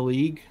best in the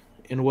league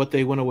and what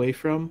they went away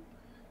from.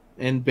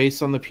 And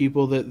based on the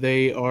people that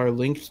they are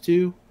linked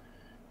to,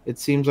 it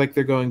seems like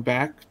they're going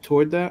back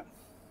toward that.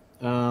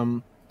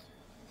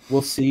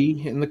 We'll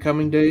see in the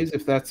coming days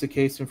if that's the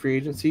case in free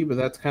agency, but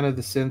that's kind of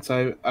the sense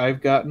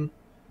I've gotten.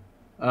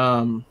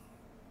 And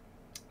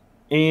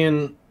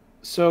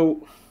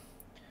so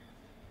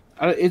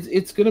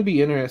it's going to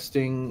be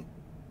interesting.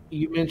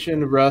 You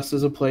mentioned Russ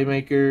as a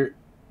playmaker.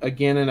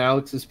 Again, in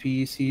Alex's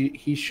piece,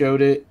 he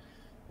showed it.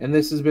 And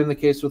this has been the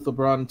case with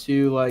LeBron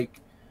too. Like,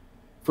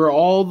 for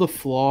all the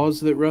flaws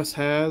that Russ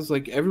has,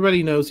 like,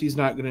 everybody knows he's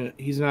not a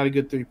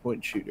good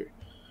 3-point shooter.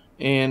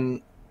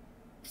 And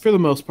for the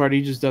most part,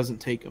 he just doesn't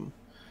take them.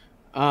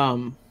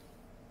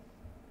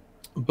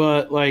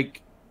 But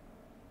like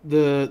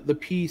the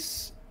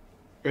piece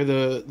or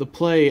the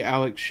play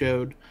Alex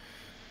showed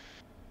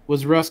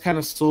was Russ kind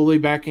of slowly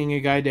backing a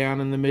guy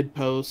down in the mid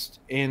post,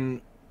 and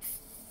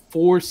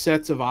 4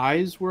 sets of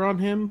eyes were on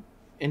him,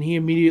 and he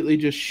immediately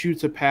just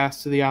shoots a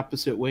pass to the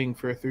opposite wing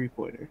for a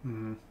 3-pointer.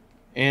 Mm-hmm.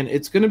 And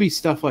it's going to be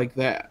stuff like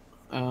that,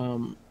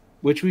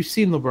 which we've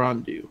seen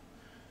LeBron do.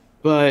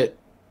 But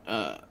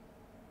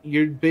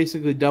you're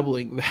basically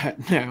doubling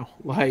that now.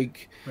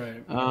 Like,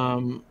 right.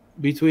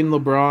 Between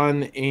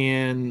LeBron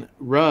and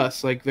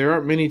Russ, like, there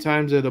aren't many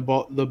times that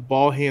the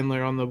ball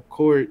handler on the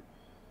court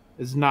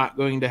is not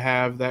going to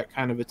have that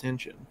kind of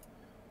attention.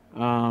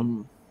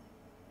 And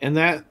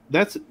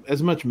that's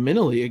as much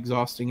mentally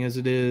exhausting as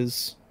it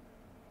is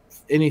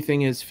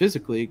anything is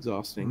physically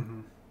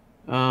exhausting.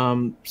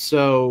 Mm-hmm.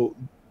 So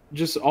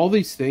just all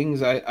these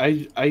things,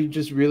 I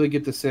just really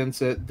get the sense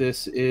that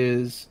this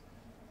is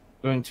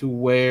going to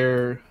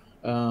wear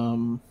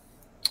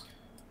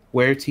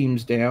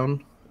teams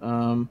down.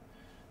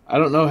 I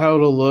don't know how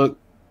it'll look.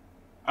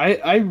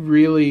 I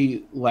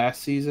really,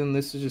 last season,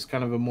 this is just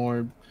kind of a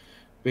more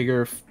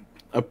bigger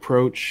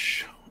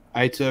approach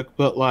I took,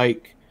 but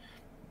like,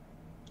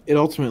 it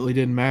ultimately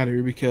didn't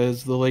matter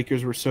because the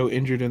Lakers were so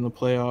injured in the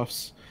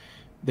playoffs.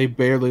 They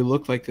barely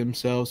looked like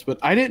themselves, but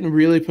I didn't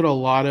really put a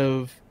lot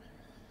of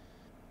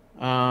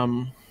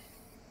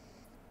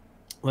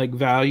like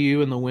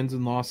value in the wins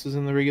and losses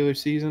in the regular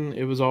season.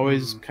 It was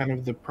always kind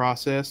of the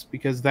process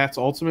because that's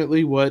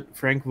ultimately what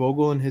Frank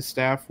Vogel and his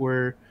staff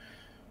were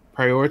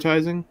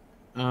prioritizing,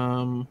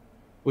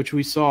 which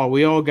we saw.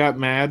 We all got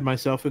mad,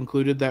 myself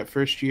included, that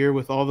first year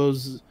with all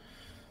those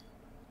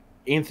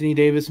Anthony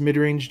Davis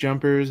mid-range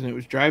jumpers, and it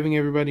was driving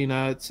everybody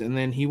nuts. And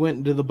then he went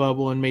into the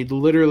bubble and made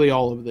literally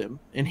all of them,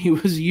 and he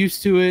was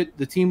used to it.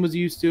 The team was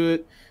used to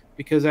it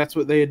because that's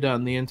what they had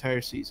done the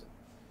entire season.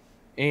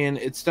 And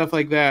it's stuff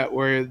like that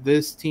where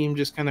this team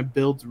just kind of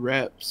builds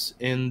reps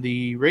in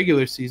the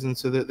regular season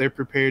so that they're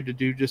prepared to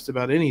do just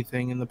about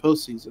anything in the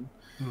postseason.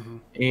 Mm-hmm.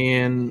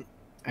 And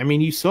I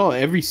mean, you saw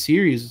every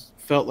series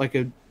felt like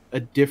a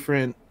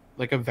different,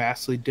 like a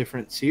vastly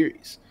different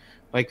series.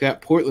 Like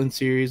that Portland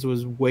series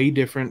was way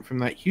different from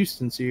that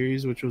Houston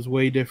series, which was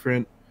way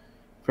different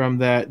from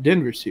that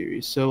Denver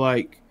series. So,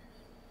 like,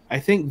 I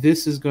think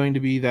this is going to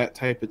be that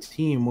type of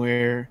team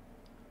where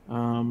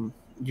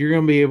you're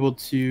going to be able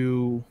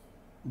to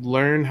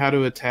learn how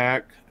to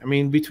attack. I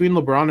mean, between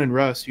LeBron and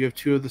Russ, you have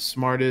two of the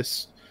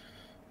smartest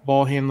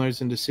ball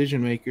handlers and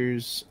decision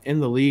makers in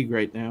the league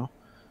right now.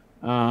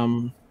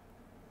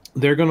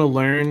 They're going to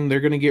learn. They're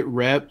going to get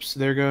reps.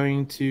 They're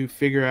going to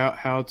figure out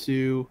how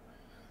to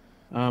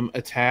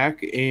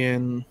attack,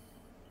 and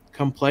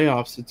come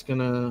playoffs, it's going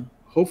to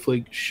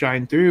hopefully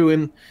shine through.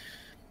 And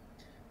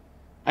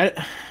I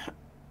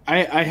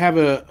have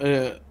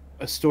a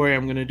story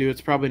I'm going to do. It's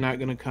probably not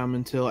going to come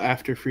until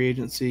after free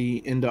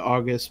agency into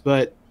August,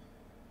 but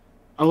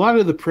a lot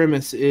of the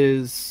premise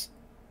is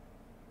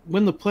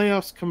when the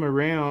playoffs come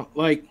around,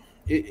 like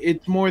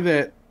it's more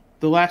that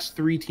the last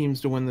three teams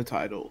to win the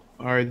title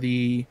are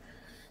the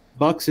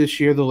Bucks this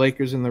year, the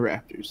Lakers, and the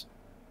Raptors.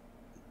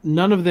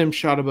 None of them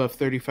shot above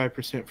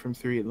 35% from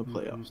three in the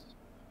playoffs.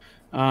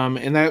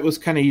 And that was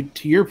kind of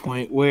to your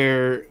point,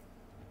 where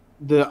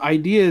the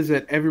idea is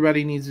that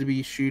everybody needs to be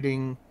a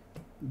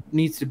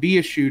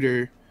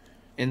shooter,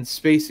 and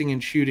spacing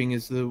and shooting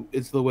is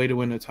the way to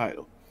win a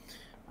title.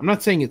 I'm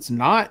not saying it's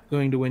not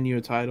going to win you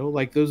a title.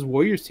 Like those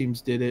Warriors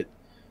teams did it,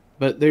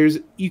 but there's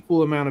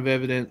equal amount of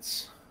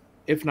evidence,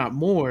 if not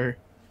more,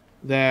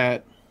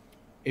 that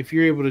if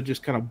you're able to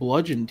just kind of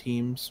bludgeon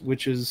teams,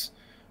 which is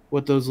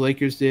what those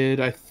Lakers did,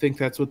 I think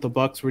that's what the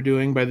Bucks were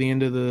doing by the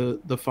end of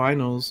the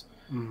finals,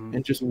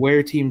 and just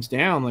wear teams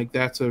down, like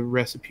that's a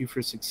recipe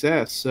for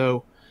success.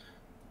 So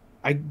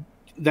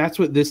that's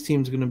what this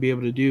team's going to be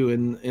able to do.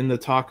 And in the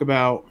talk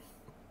about,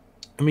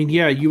 I mean,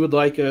 yeah, you would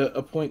like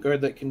a point guard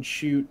that can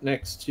shoot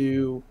next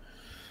to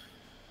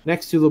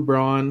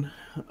LeBron,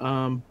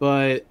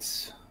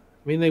 but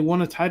I mean, they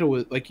won a title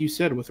with, like you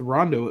said, with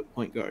Rondo at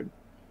point guard.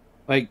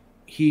 Like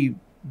he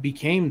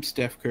became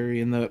Steph Curry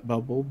in the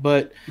bubble,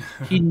 but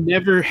he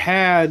never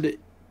had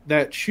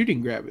that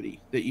shooting gravity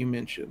that you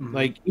mentioned. Mm-hmm.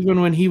 Like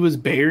even when he was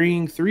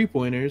burying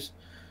 3-pointers,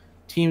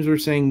 teams were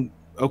saying,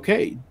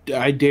 "Okay,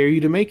 I dare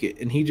you to make it,"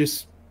 and he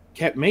just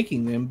kept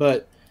making them.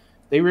 But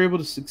they were able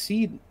to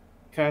succeed,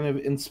 kind of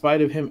in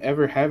spite of him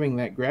ever having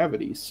that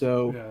gravity.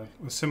 So yeah,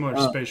 with similar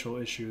spatial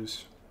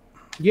issues.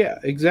 Yeah,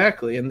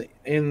 exactly.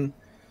 And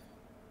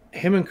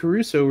him and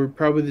Caruso were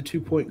probably the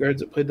 2 point guards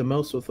that played the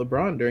most with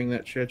LeBron during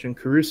that stretch, and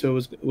Caruso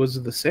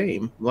was the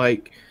same.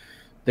 Like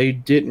they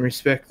didn't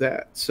respect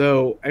that.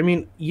 So I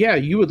mean, yeah,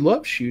 you would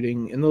love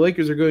shooting, and the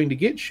Lakers are going to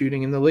get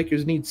shooting, and the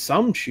Lakers need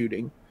some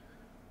shooting.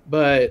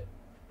 But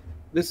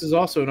this is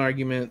also an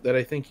argument that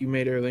I think you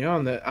made early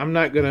on, that I'm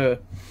not gonna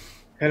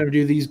kind of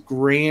do these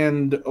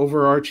grand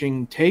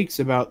overarching takes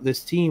about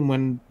this team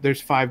when there's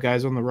 5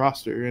 guys on the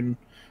roster and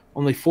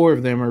only 4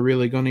 of them are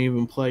really going to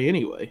even play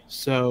anyway.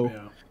 So,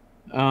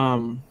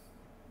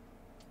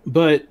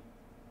 but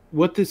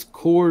what this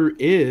core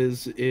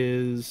is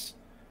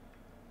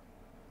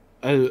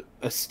a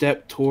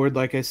step toward,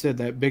 like I said,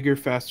 that bigger,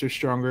 faster,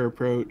 stronger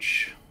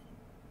approach,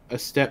 a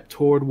step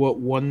toward what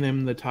won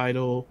them the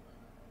title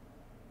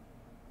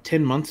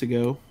 10 months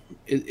ago.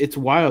 It's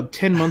wild.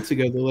 10 months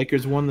ago, the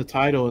Lakers won the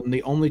title, and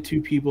the only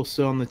 2 people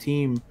still on the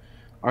team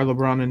are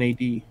LeBron and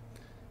AD.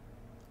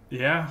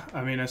 Yeah,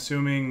 I mean,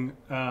 assuming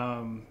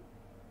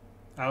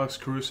Alex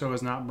Caruso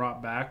is not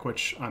brought back,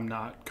 which I'm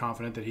not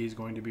confident that he's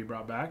going to be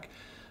brought back.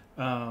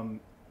 I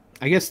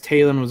guess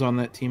Talon was on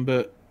that team,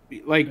 but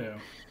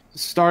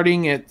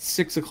starting at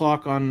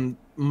 6:00 on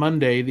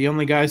Monday, the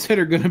only guys that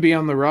are going to be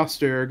on the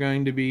roster are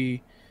going to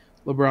be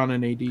LeBron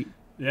and AD.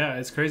 Yeah,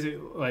 it's crazy.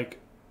 Like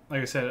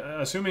I said,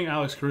 assuming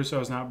Alex Caruso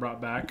is not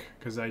brought back,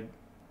 because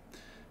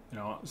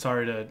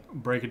sorry to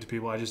break it to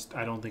people, I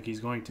don't think he's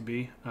going to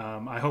be.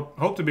 I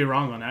hope to be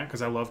wrong on that,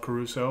 because I love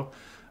Caruso.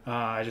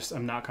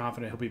 I'm not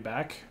confident he'll be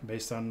back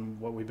based on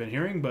what we've been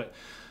hearing, but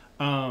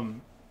that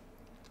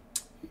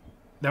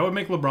would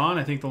make LeBron,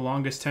 I think, the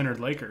longest tenured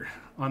Laker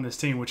on this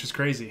team, which is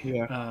crazy.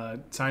 Yeah.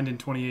 Signed in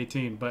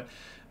 2018, but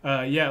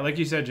like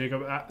you said,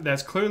 Jacob,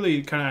 that's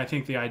clearly kind of, I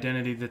think, the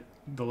identity that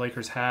the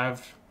Lakers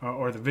have,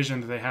 or the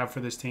vision that they have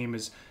for this team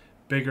is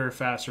bigger,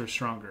 faster,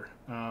 stronger.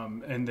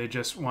 And they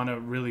just want to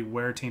really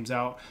wear teams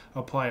out,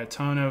 apply a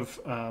ton of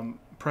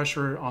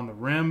pressure on the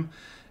rim.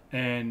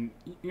 And,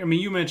 I mean,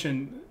 you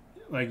mentioned,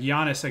 like,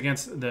 Giannis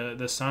against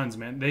the Suns,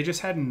 man. They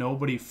just had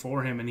nobody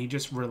for him, and he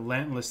just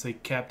relentlessly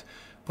kept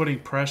putting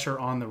pressure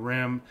on the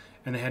rim,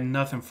 and they had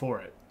nothing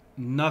for it.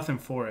 Nothing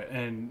for it.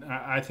 And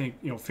I think,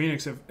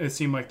 Phoenix, it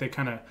seemed like they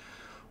kind of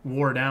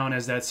wore down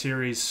as that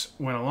series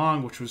went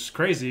along, which was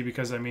crazy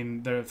because, I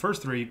mean, the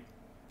first 3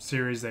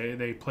 series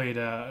they played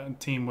a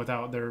team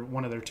without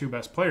one of their two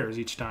best players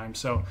each time.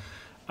 So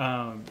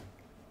kind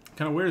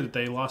of weird that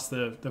they lost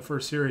the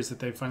first series that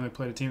they finally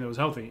played a team that was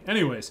healthy.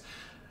 Anyways,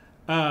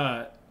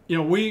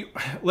 we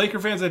Laker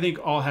fans I think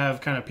all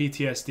have kind of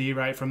PTSD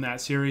right from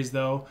that series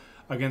though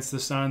against the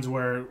Suns,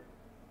 where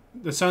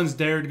the Suns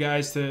dared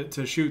guys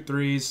to shoot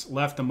threes,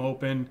 left them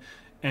open,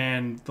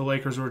 and the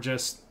Lakers were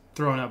just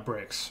throwing up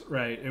bricks,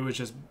 right? It was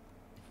just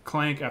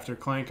clank after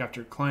clank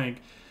after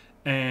clank.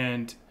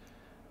 And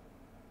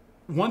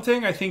one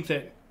thing I think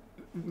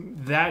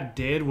that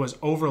did was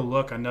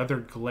overlook another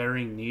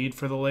glaring need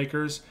for the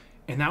Lakers,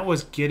 and that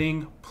was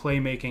getting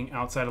playmaking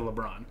outside of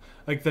LeBron.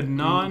 Like the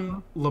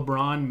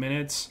non-LeBron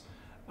minutes,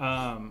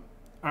 I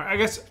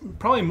guess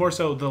probably more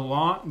so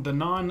the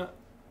non,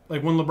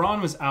 like when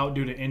LeBron was out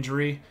due to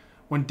injury,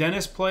 when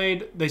Dennis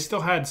played, they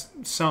still had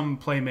some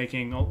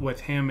playmaking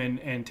with him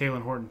and Taylor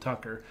Horton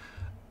Tucker.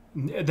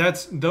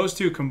 Those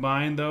two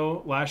combined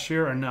though last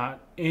year are not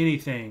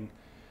anything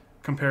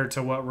compared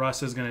to what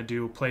Russ is going to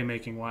do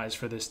playmaking wise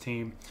for this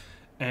team.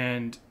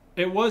 And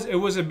it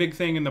was a big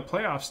thing in the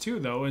playoffs too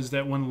though, is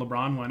that when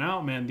LeBron went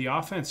out, man, the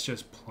offense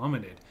just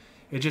plummeted.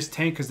 It just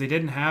tanked because they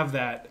didn't have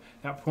that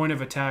point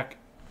of attack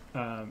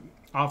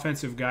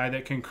offensive guy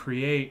that can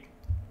create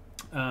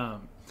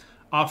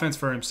offense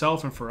for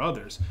himself and for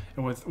others.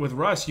 And with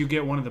Russ, you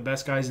get one of the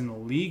best guys in the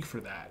league for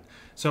that.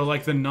 So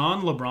like the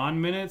non-LeBron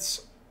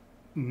minutes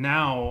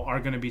now are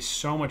going to be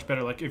so much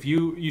better. Like if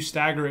you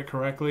stagger it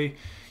correctly,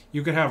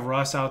 you could have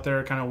Russ out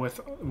there kind of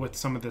with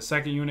some of the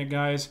second unit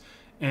guys,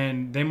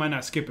 and they might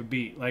not skip a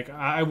beat. Like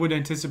I would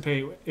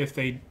anticipate if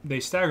they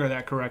stagger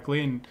that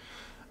correctly and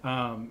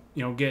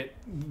get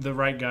the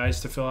right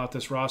guys to fill out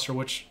this roster,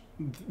 which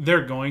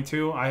they're going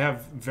to. I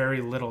have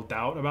very little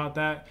doubt about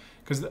that.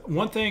 Because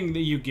one thing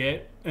that you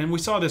get, and we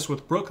saw this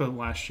with Brooklyn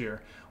last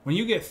year, when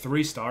you get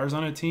 3 stars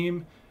on a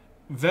team,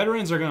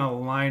 veterans are going to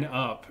line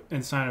up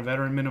and sign a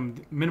veteran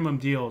minimum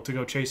deal to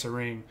go chase a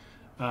ring,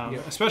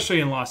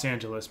 especially in Los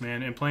Angeles,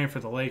 man, and playing for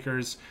the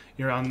Lakers.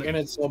 And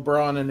it's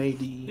LeBron and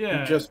AD.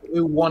 Yeah,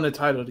 who won a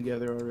title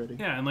together already.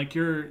 Yeah, and like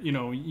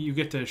you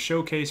get to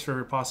showcase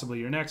for possibly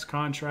your next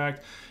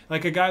contract,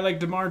 like a guy like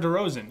DeMar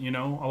DeRozan.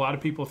 A lot of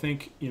people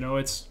think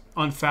it's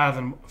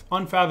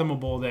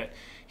unfathomable that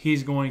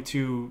he's going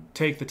to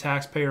take the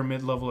taxpayer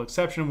mid-level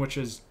exception, which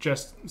is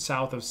just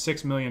south of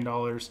 $6 million.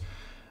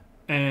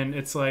 And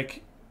it's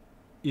like,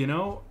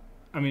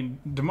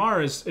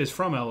 DeMar is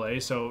from LA,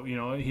 so,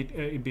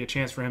 it'd be a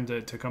chance for him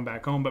to come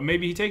back home. But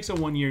maybe he takes a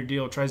 1-year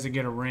deal, tries to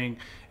get a ring,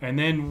 and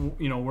then,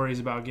 worries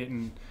about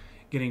getting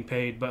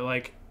paid. But,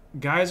 like,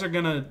 guys are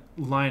going to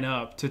line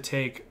up to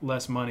take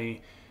less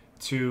money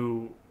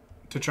to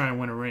try and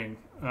win a ring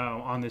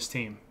on this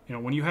team.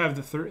 When you have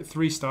the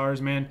 3 stars,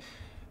 man,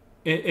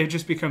 it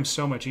just becomes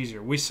so much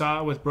easier. We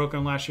saw it with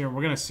Brooklyn last year.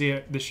 We're going to see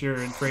it this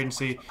year in free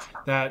agency.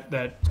 That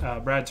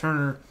Brad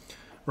Turner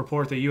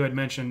report that you had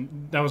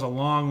mentioned, that was a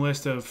long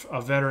list of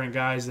veteran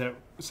guys that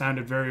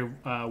sounded very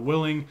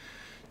willing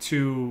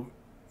to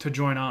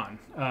join on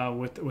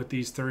with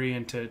these 3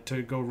 and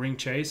to go ring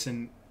chase.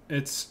 And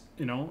it's,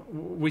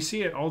 we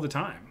see it all the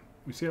time.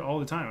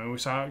 And we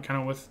saw it kind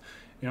of with,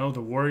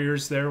 the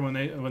Warriors there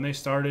when they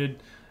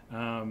started,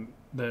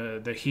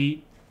 the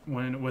Heat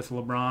with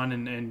LeBron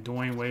and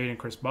Dwayne Wade and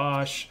Chris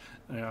Bosh,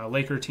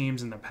 Laker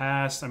teams in the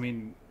past. I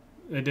mean,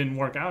 it didn't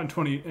work out in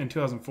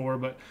 2004,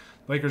 but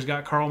Lakers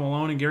got Karl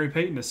Malone and Gary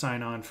Payton to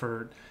sign on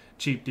for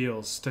cheap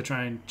deals to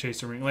try and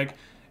chase a ring. Like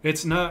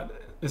it's not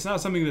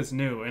something that's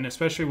new, and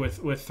especially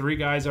with 3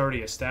 guys already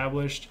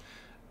established,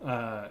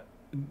 the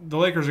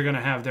Lakers are going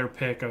to have their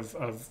pick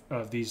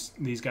of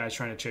these guys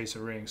trying to chase a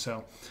ring.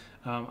 So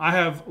I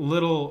have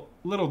little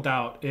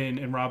doubt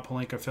in Rob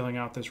Pelinka filling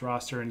out this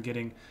roster and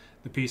getting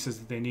the pieces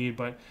that they need.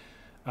 But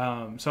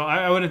so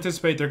I would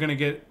anticipate they're going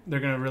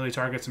to really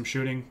target some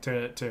shooting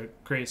to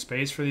create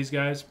space for these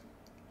guys.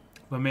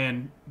 But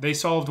man, they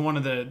solved one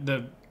of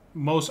the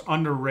most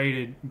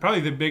underrated,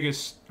 probably the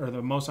biggest or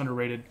the most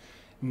underrated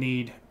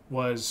need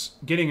was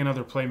getting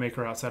another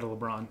playmaker outside of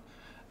LeBron.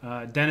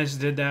 Dennis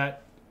did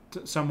that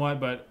somewhat,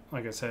 but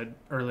like I said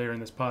earlier in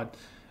this pod,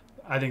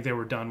 I think they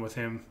were done with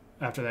him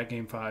after that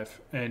Game 5.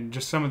 And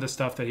just some of the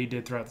stuff that he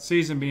did throughout the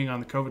season, being on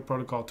the COVID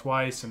protocol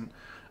twice and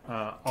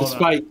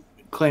despite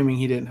claiming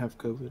he didn't have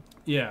COVID.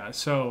 Yeah,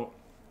 so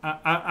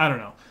I don't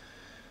know.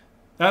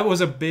 That was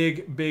a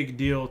big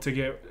deal to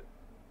get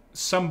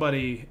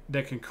somebody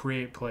that can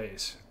create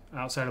plays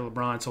outside of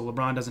LeBron, so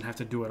LeBron doesn't have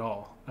to do it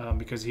all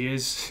because he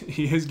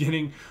is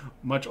getting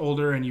much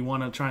older, and you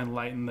want to try and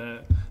lighten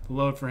the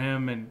load for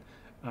him. And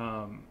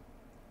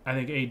I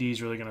think AD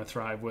is really going to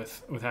thrive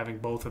with having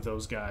both of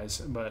those guys,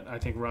 but I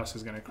think Russ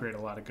is going to create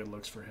a lot of good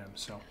looks for him.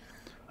 So,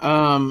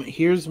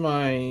 here's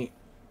my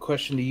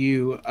question to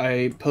you.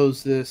 I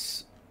posed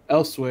this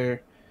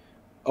elsewhere.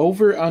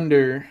 Over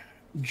under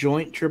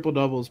joint triple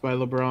doubles by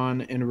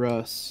LeBron and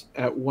Russ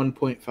at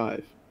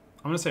 1.5.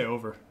 I'm gonna say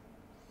over.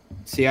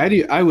 See,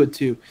 I would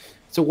too.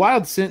 It's a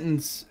wild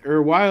sentence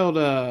or wild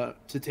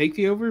to take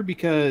the over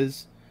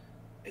because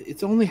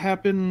it's only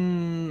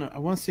happened, I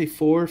want to say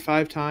 4 or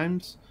 5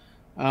 times.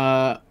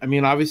 I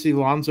mean, obviously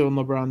Lonzo and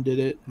LeBron did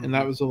it, and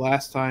that Mhm. was the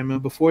last time.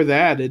 And before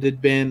that, it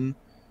had been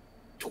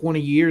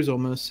 20 years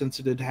almost since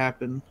it had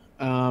happened.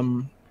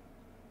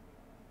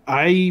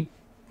 I,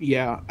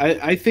 yeah,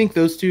 I think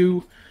those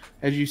two,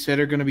 as you said,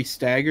 are going to be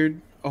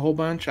staggered a whole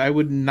bunch. I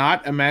would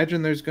not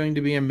imagine there's going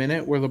to be a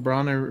minute where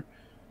LeBron or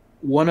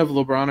one of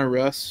LeBron or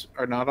Russ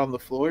are not on the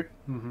floor.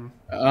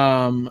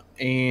 Mhm.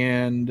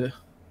 And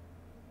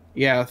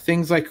yeah,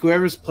 things like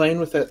whoever's playing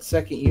with that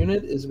second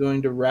unit is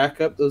going to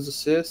rack up those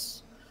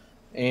assists.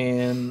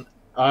 And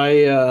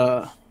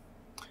I,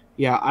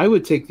 yeah, I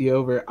would take the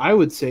over. I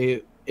would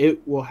say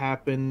it will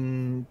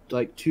happen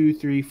like two,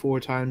 three, four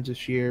times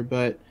this year,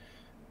 but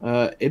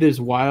it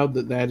is wild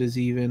that that is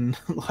even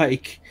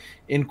like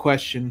in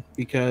question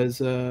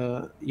because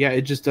yeah,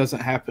 it just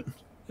doesn't happen.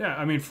 Yeah,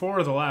 I mean, 4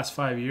 of the last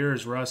 5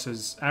 years, Russ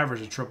has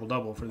averaged a triple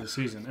double for the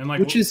season, and like,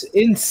 Which is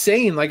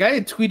insane. Like I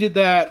had tweeted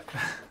that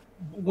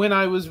when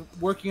I was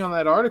working on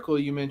that article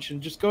you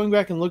mentioned, just going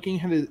back and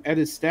looking at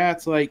his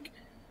stats, like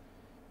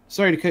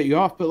sorry to cut you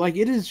off, but like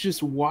it is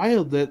just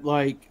wild that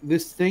like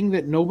this thing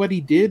that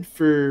nobody did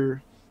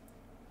for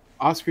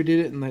Oscar did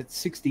it in that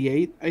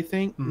 68, I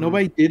think. mhm.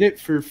 Nobody did it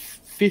for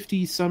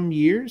 50 some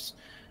years.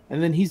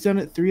 And then he's done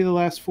it 3 of the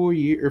last 4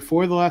 years or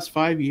 4 of the last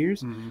 5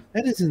 years. Mhm.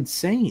 That is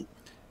insane.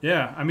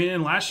 Yeah, I mean,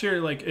 and last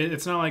year, like,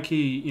 it's not like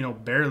he,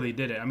 barely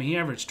did it. I mean, he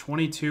averaged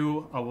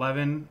 22,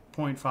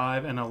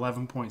 11.5, and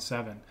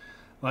 11.7.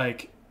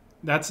 Like,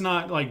 that's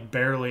not like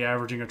barely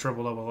averaging a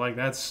triple double. Like,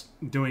 that's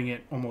doing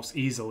it almost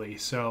easily.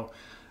 So,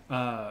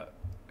 uh,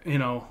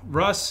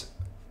 Russ,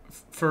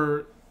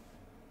 for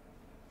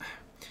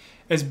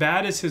as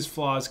bad as his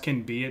flaws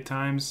can be at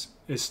times,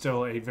 is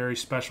still a very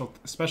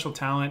special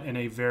talent and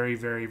a very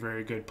very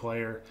very good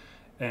player.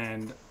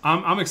 And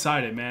I'm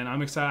excited, man.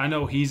 I'm excited. I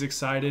know he's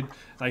excited.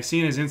 Like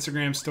seeing his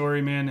Instagram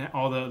story, man,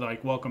 all the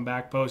like welcome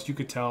back posts, you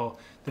could tell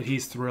that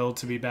he's thrilled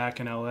to be back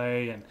in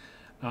LA. And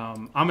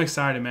I'm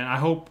excited, man. I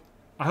hope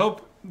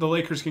the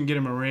Lakers can get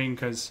him a ring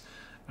because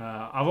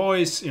I've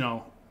always,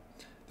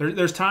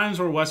 there's times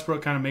where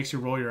Westbrook kind of makes you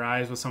roll your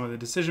eyes with some of the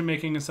decision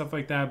making and stuff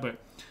like that, but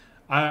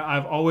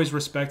I've always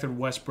respected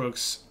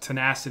Westbrook's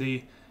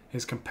tenacity,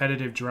 his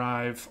competitive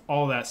drive,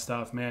 all that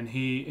stuff. Man,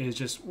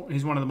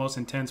 he's one of the most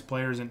intense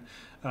players. And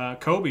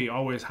Kobe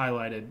always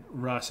highlighted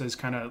Russ as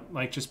kind of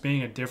like just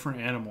being a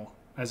different animal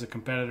as a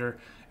competitor,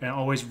 and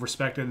always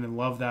respected and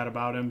loved that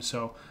about him.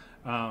 So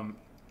um,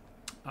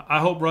 I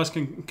hope Russ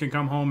can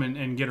come home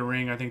and get a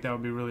ring. I think that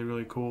would be really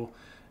really cool.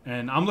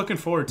 And I'm looking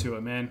forward to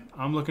it, man.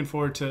 I'm looking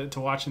forward to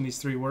watching these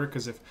three work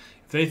because if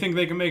they think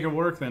they can make it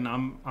work, then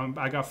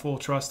I got full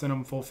trust in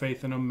them, full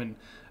faith in them, and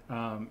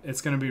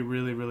it's going to be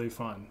really really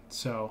fun.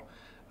 So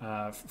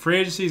free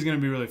agency is going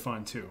to be really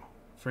fun too.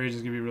 Free agency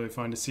is going to be really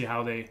fun to see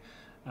how they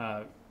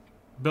uh,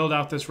 build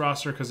out this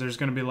roster because there's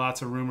going to be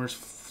lots of rumors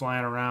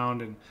flying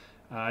around, and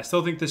I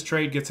still think this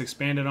trade gets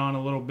expanded on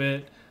a little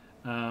bit,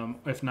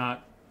 if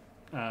not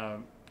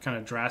kind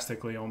of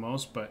drastically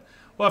almost, but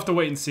we'll have to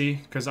wait and see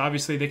because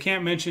obviously they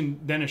can't mention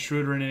Dennis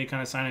Schroeder in any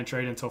kind of sign and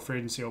trade until free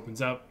agency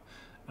opens up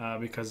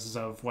because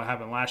of what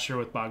happened last year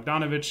with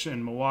Bogdanovich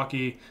in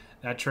Milwaukee.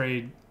 That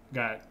trade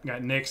got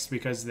nixed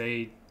because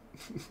they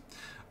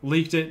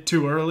leaked it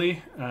too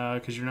early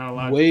because you're not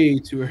allowed. Way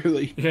too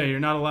early. Yeah, you're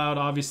not allowed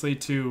obviously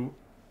to.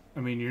 I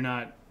mean, you're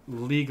not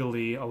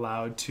legally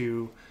allowed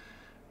to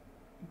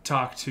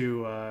talk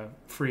to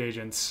free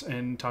agents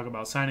and talk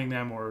about signing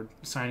them or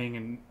signing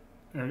and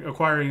or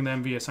acquiring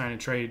them via sign and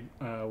trade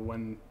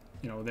when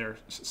they're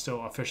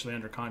still officially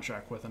under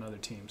contract with another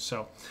team.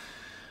 So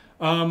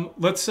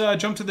let's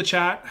jump to the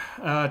chat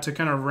to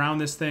kind of round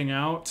this thing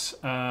out.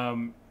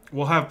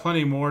 We'll have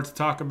plenty more to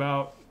talk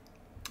about.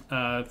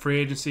 Free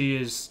agency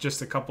is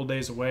just a couple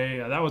days away.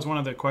 That was one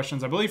of the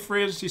questions. I believe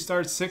free agency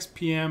starts 6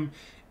 p.m.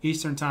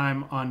 Eastern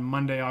time on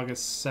Monday,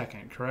 August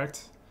 2nd,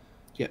 correct?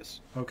 Yes.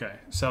 Okay,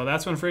 so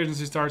that's when free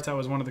agency starts. That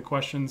was one of the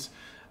questions.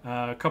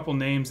 A couple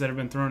names that have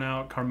been thrown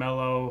out: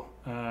 Carmelo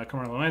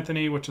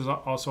Anthony, which is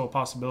also a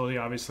possibility.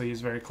 Obviously,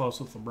 he's very close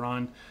with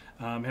LeBron,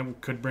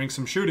 and could bring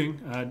some shooting.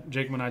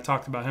 Jacob and I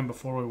talked about him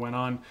before we went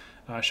on.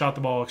 Shot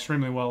the ball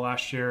extremely well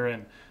last year,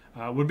 and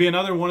would be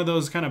another one of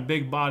those kind of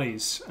big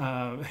bodies.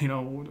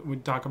 We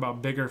talk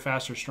about bigger,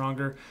 faster,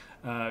 stronger.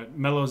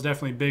 Melo is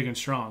definitely big and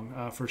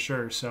strong for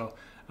sure. So.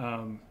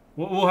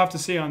 We'll have to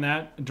see on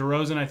that.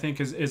 DeRozan, I think,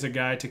 is a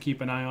guy to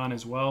keep an eye on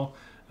as well.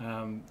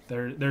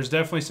 There's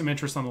definitely some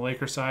interest on the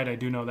Lakers side. I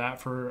do know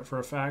that for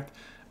a fact.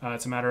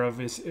 It's a matter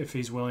of if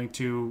he's willing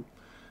to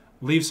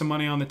leave some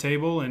money on the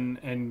table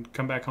and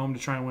come back home to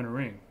try and win a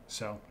ring.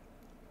 So,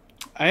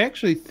 I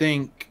actually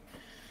think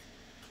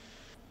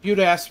you'd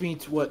asked me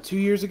 2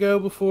 years ago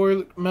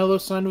before Melo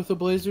signed with the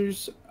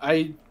Blazers.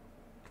 I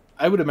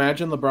would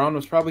imagine LeBron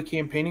was probably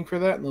campaigning for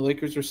that, and the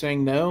Lakers are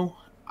saying no.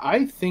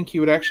 I think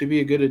he would actually be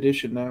a good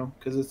addition now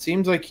because it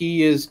seems like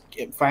he is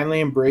finally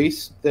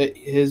embraced that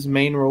his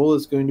main role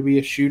is going to be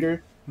a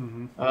shooter,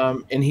 mm-hmm.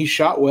 And he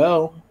shot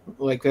well.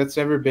 Like that's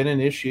never been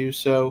an issue.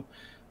 So,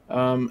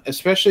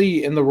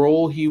 especially in the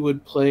role he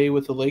would play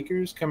with the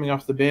Lakers coming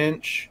off the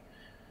bench,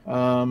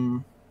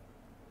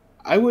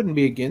 I wouldn't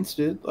be against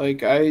it.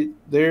 Like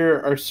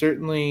there are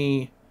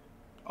certainly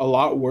a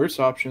lot worse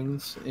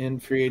options in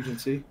free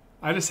agency.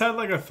 I just had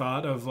like a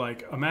thought of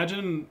like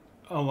imagine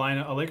a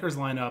Lakers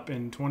lineup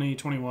in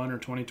 2021 or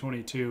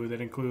 2022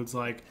 that includes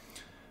like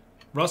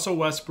Russell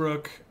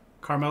Westbrook,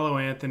 Carmelo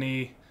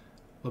Anthony,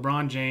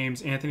 LeBron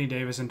James, Anthony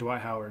Davis, and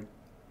Dwight Howard.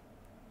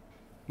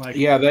 Like,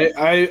 Yeah,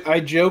 I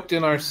joked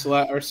in our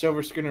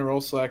Silver Screen and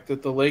Roll Slack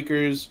that the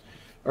Lakers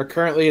are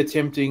currently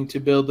attempting to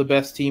build the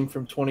best team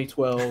from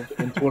 2012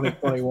 and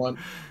 2021.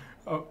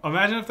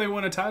 imagine if they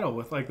won a title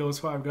with like those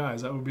five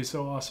guys. That would be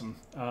so awesome.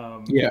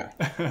 Yeah.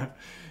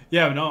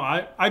 Yeah, no,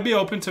 I'd be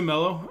open to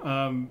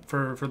Melo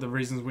for the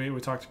reasons we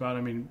talked about.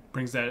 I mean,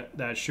 brings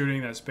that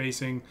shooting, that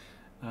spacing,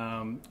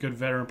 good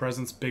veteran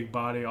presence, big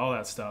body, all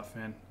that stuff.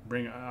 Man,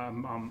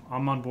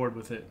 I'm on board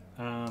with it.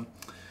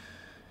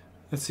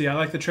 Let's see. I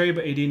like the trade,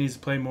 but AD needs to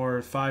play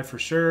more five for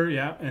sure.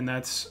 Yeah, and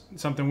that's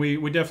something we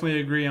definitely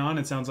agree on.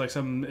 It sounds like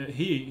something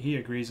he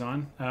agrees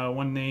on.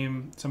 One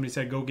name, somebody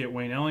said, go get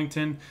Wayne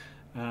Ellington.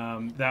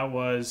 That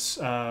was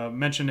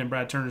mentioned in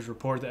Brad Turner's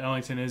report that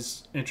Ellington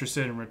is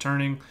interested in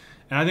returning.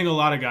 And I think a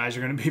lot of guys are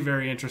going to be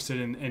very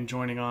interested in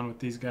joining on with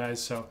these guys.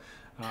 So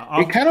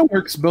it kind of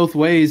works both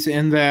ways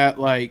in that,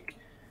 like,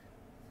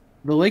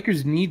 the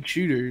Lakers need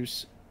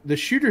shooters. The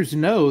shooters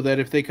know that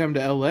if they come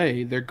to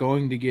LA, they're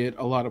going to get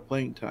a lot of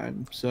playing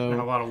time. So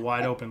and a lot of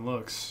wide open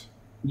looks.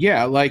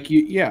 Yeah,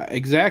 yeah,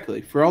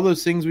 exactly. For all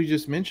those things we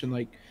just mentioned,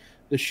 like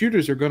the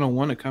shooters are going to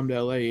want to come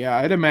to LA. Yeah,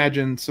 I'd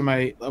imagine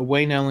somebody,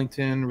 Wayne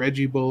Ellington,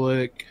 Reggie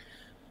Bullock,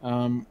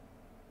 some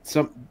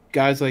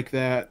guys like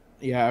that.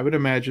 Yeah, I would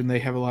imagine they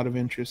have a lot of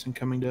interest in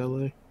coming to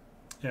LA.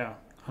 Yeah,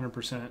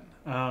 100%.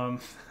 I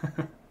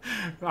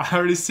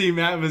already see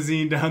Matt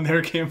Vazine down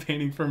there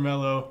campaigning for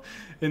Melo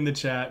in the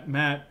chat.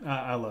 Matt,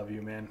 I love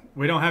you, man.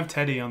 We don't have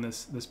Teddy on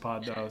this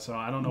pod though, so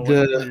I don't know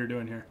what you're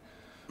doing here.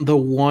 The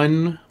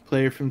one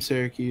player from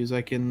Syracuse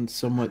I can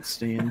somewhat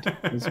stand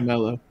is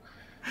Melo.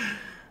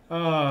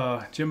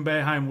 Jim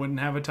Boeheim wouldn't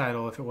have a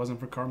title if it wasn't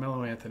for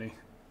Carmelo Anthony.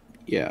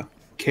 Yeah,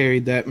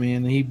 carried that,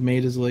 man. He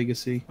made his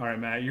legacy. All right,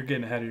 Matt, you're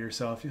getting ahead of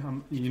yourself.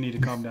 You need to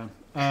calm down.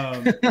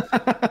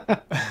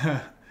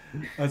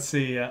 Let's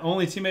see.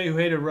 Only teammate who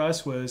hated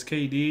Russ was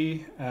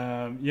KD.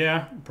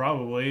 Yeah,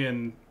 probably.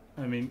 And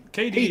I mean,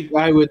 KD,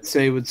 I would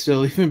say, would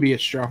still even be a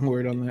strong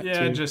word on that.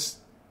 Yeah, too. Just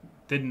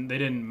they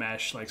didn't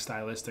mesh like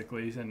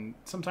stylistically, and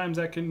sometimes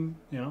that can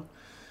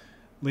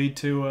lead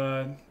to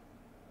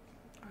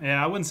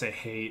I wouldn't say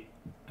hate.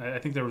 I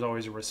think there was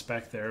always a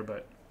respect there,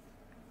 but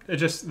it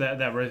just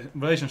that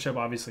relationship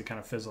obviously kind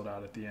of fizzled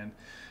out at the end.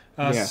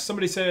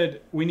 Somebody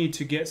said we need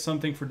to get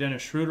something for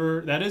Dennis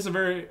Schroeder. That is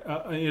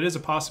it is a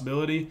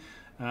possibility.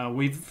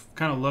 We've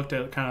kind of looked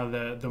at kind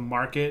of the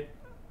market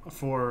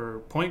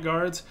for point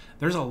guards.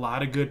 There's a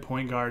lot of good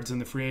point guards in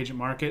the free agent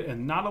market,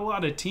 and not a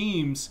lot of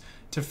teams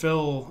to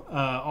fill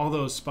all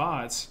those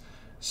spots.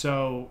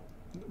 So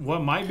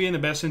what might be in the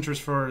best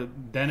interest for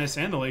Dennis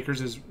and the Lakers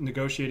is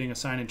negotiating a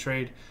sign and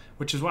trade,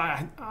 which is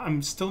why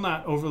I'm still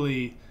not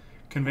overly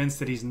convinced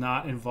that he's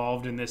not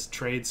involved in this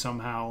trade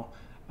somehow.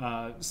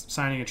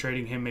 Signing and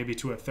trading him maybe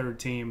to a third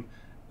team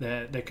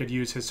that could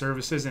use his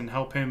services and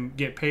help him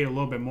get paid a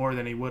little bit more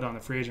than he would on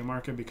the free agent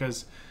market,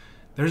 because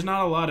there's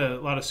not a lot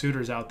of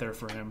suitors out there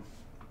for him.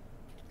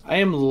 I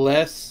am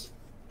less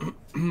I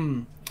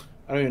don't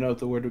even know what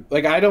the word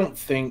like I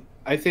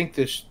think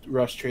this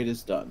Russ trade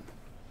is done.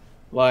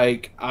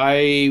 Like,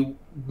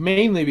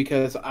 mainly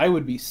because I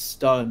would be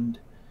stunned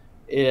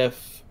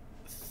if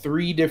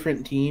three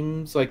different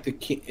teams, like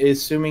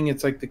assuming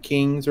it's like the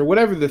Kings or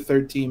whatever the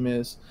third team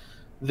is,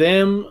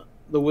 them,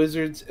 the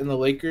Wizards, and the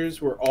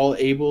Lakers were all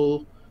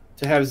able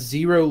to have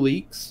zero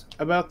leaks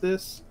about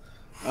this.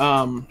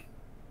 And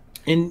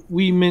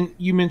you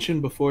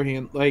mentioned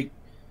beforehand, like,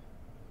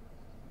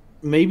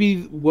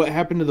 maybe what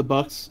happened to the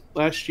Bucks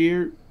last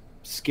year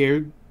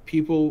scared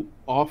people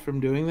off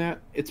from doing that.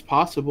 It's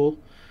possible.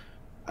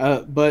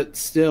 But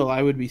still,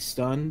 I would be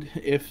stunned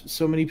if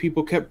so many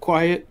people kept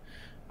quiet.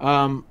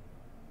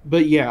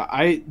 But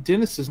yeah,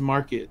 Dennis's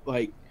market,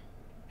 like,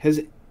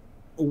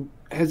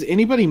 has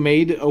anybody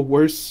made a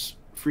worse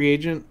free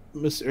agent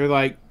or,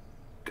 like,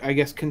 I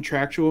guess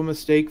contractual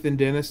mistake than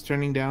Dennis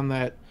turning down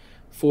that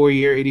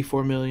 4-year,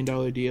 $84 million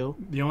deal?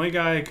 The only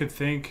guy I could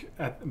think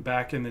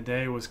back in the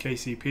day was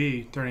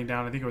KCP turning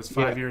down, I think it was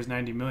 5 years,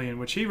 $90 million,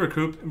 which he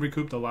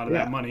recouped a lot of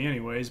that money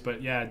anyways.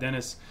 But yeah,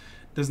 Dennis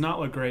does not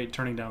look great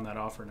turning down that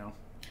offer now.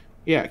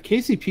 Yeah,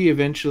 KCP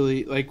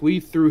eventually, like, we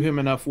threw him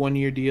enough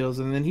 1-year deals,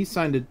 and then he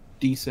signed a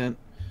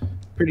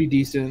pretty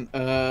decent,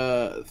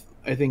 I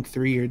think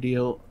 3-year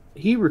deal.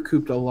 He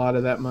recouped a lot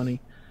of that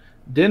money.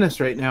 Dennis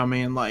right now,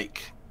 man,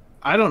 like,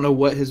 I don't know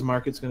what his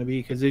market's going to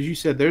be, because as you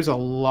said, there's a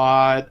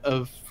lot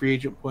of free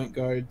agent point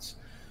guards,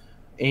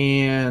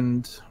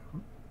 and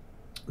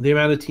the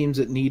amount of teams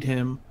that need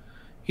him.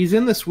 He's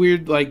in this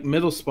weird, like,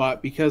 middle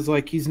spot because,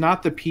 like, he's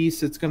not the piece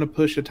that's going to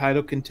push a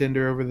title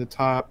contender over the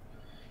top,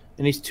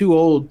 and he's too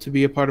old to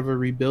be a part of a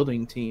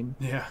rebuilding team.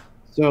 Yeah.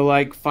 So,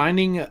 like,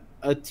 finding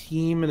a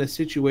team in a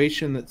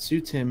situation that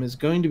suits him is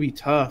going to be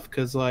tough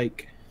because,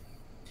 like,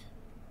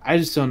 I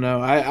just don't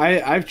know.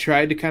 I've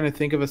tried to kind of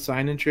think of a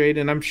sign and trade,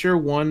 and I'm sure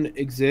one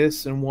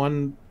exists and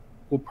one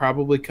will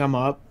probably come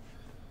up.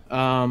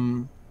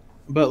 Um,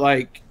 but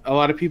like a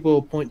lot of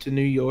people point to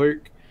New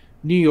York.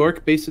 New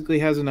York basically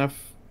has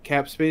enough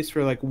cap space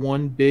for like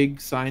one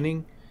big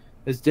signing.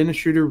 Is Dennis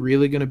Schroeder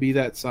really going to be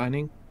that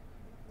signing?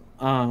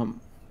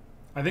 Um,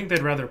 I think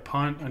they'd rather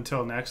punt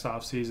until next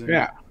offseason.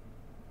 yeah,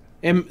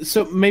 and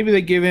so maybe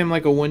they give him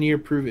like a 1 year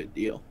prove it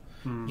deal,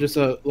 Hmm. just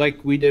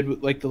like we did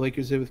with, like the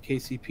Lakers did with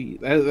KCP.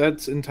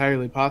 That's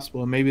entirely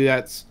possible, and maybe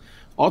that's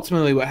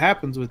ultimately what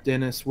happens with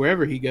Dennis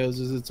wherever he goes.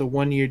 Is it's a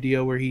 1 year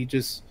deal where he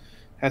just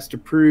has to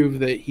prove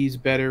that he's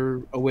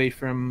better away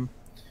from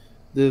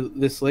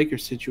this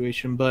Lakers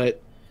situation.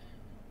 But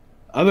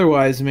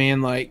otherwise,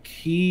 man, like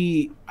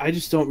I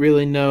just don't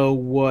really know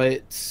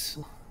what's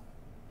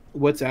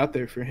out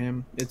there for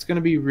him. It's going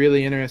to be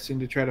really interesting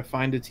to try to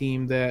find a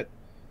team that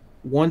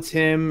wants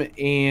him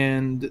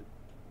and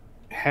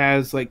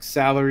has like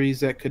salaries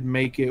that could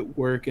make it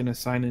work in a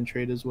sign and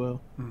trade as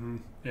well. Hmm.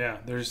 Yeah,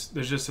 there's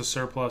just a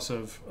surplus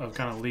of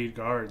kind of lead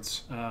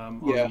guards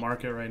on the Yeah.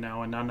 market right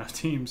now, and not enough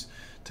teams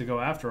to go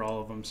after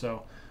all of them.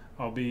 So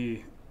I'll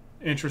be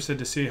interested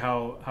to see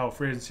how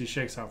free agency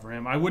shakes out for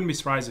him. I wouldn't be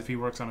surprised if he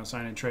works on a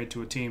sign and trade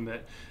to a team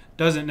that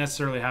doesn't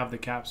necessarily have the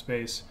cap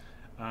space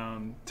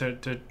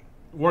to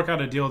work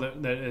out a deal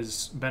that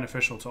is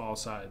beneficial to all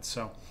sides.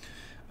 So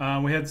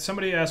we had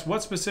somebody ask,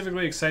 what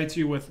specifically excites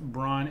you with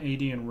Braun,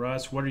 AD, and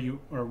Russ? What are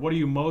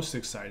you most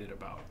excited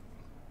about?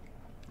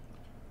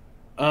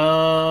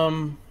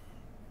 Um,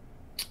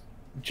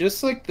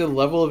 just like the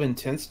level of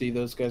intensity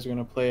those guys are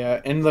going to play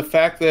at, and the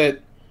fact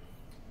that,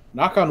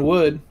 knock on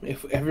wood,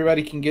 if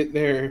everybody can get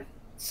their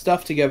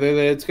stuff together,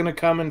 that it's going to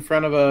come in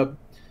front of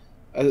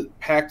a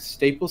packed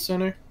Staples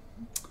Center.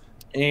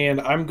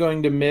 And I'm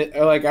going to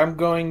I'm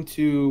going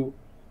to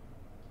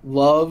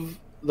love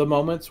the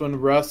moments when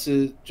Russ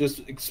just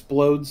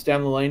explodes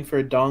down the lane for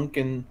a dunk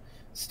and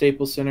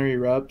Staples Center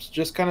erupts.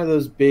 Just kind of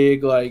those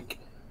big like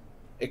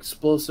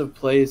explosive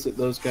plays that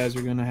those guys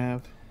are going to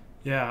have.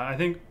 Yeah, I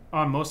think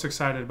I'm most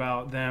excited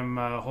about them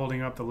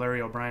holding up the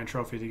Larry O'Brien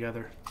Trophy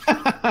together.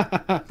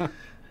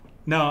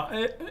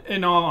 No,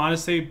 in all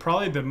honesty,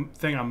 probably the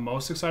thing I'm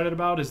most excited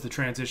about is the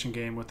transition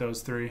game with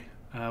those three,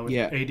 with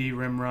Yeah. AD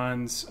rim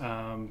runs.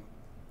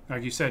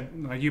 Like you said,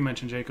 like you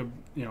mentioned, Jacob.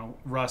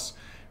 Russ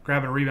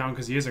grabbing a rebound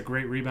because he is a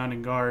great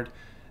rebounding guard,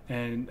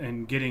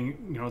 and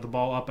getting the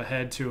ball up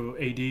ahead to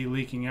AD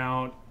leaking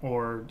out,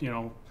 or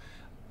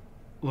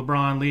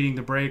LeBron leading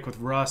the break with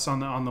Russ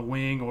on the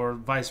wing, or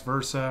vice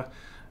versa.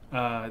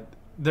 Uh,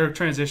 their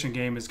transition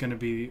game is going to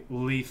be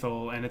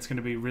lethal, and it's going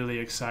to be really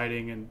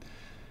exciting. And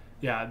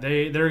yeah,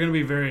 they're going to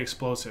be very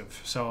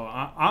explosive. So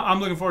I'm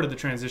looking forward to the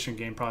transition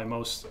game probably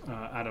most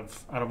out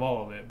of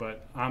all of it.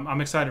 But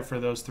I'm excited for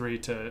those three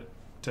to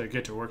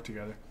get to work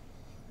together.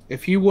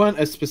 If you want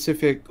a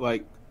specific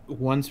like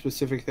one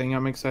specific thing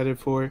I'm excited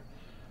for,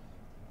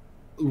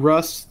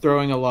 Russ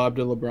throwing a lob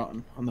to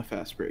LeBron on the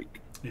fast break.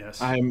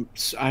 Yes,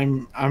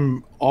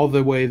 I'm all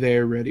the way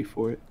there, ready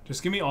for it.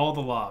 just give me all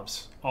the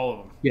lobs, all of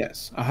them.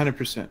 Yes,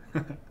 100%.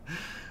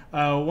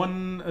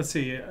 Let's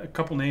see, a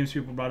couple names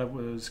people brought up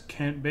was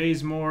Kent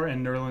Bazemore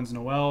and Nerlens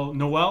Noel.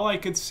 Noel, I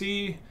could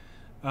see.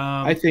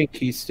 I Um, think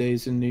he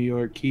stays in New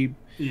York.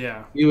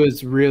 yeah, He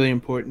was really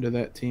important to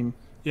that team.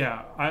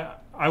 yeah.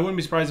 I wouldn't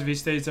be surprised if he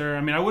stays there.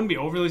 I mean, I wouldn't be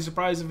overly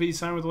surprised if he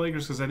signed with the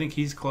Lakers because I think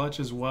he's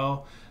clutch as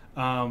well.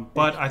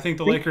 But I think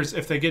the Lakers,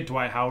 if they get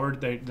Dwight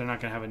Howard, they're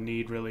not going to have a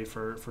need really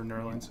for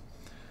Nerlens.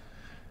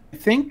 I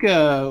think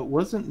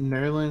wasn't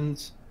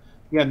Nerlens.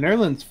 Yeah,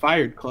 Nerlens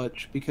fired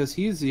Clutch because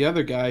he's the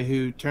other guy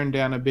who turned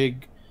down a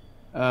big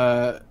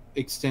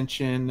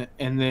extension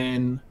and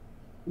then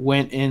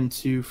went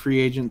into free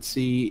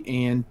agency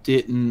and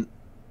didn't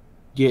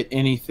get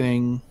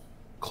anything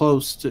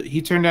close to.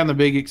 He turned down the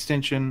big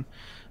extension,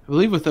 I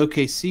believe, with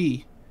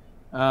OKC,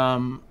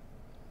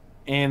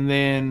 and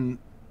then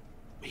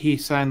he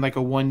signed like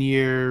a 1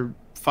 year,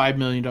 $5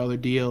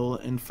 million deal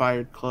and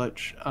fired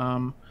Clutch.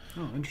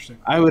 Oh, interesting.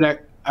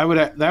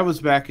 That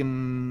was back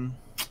in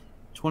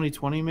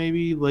 2020,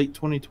 maybe late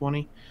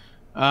 2020.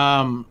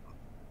 Um,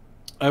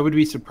 I would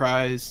be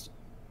surprised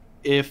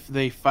if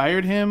they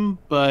fired him,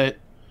 but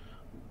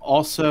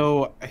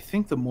also I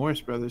think the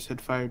Morris brothers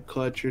had fired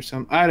Clutch or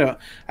something. I don't.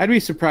 I'd be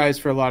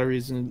surprised for a lot of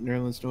reasons.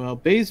 Nerlens Noel,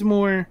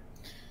 Bazemore.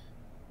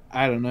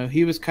 I don't know.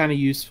 He was kind of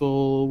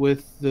useful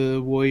with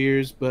the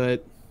Warriors,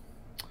 but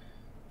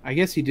I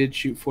guess he did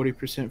shoot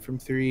 40% from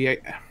three.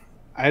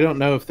 I don't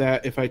know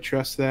if I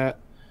trust that.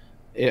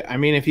 I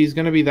mean, if he's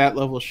going to be that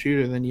level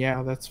shooter, then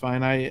yeah, that's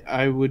fine.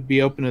 I would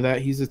be open to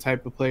that. He's the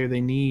type of player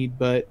they need,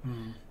 but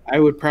Hmm. I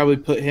would probably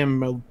put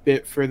him a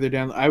bit further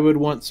down. I would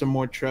want some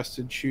more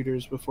trusted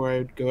shooters before I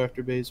would go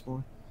after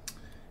Bazemore.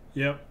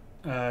 Yep.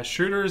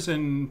 Shooters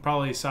and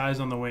probably size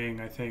on the wing,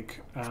 I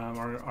think,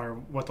 are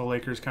what the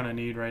Lakers kind of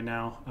need right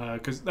now.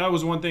 Because that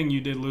was one thing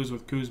you did lose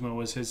with Kuzma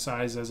was his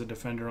size as a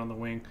defender on the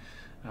wing.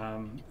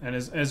 And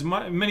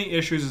many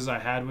issues as I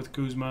had with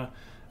Kuzma,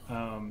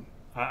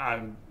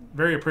 I'm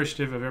very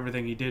appreciative of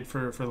everything he did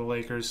for the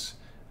Lakers.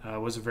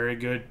 Was a very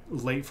good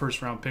late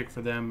first round pick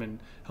for them and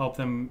helped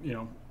them.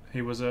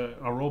 He was a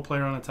role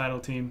player on a title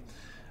team.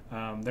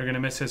 They're going to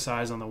miss his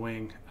size on the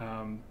wing,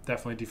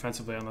 definitely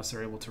defensively, unless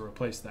they're able to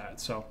replace that.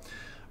 So,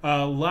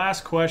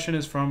 last question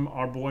is from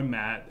our boy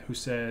Matt, who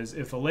says,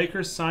 if the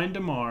Lakers sign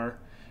DeMar,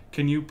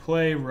 can you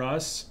play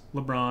Russ,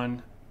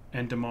 LeBron,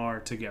 and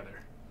DeMar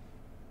together?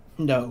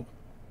 No.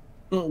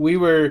 We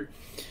were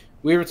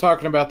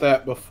talking about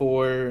that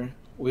before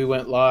we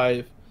went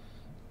live.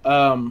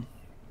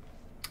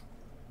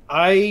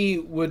 I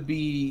would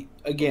be,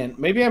 again,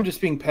 maybe I'm just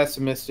being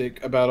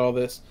pessimistic about all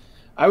this.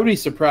 I would be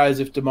surprised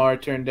if DeMar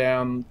turned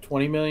down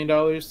 $20 million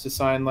to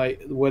sign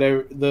like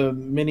whatever the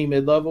mini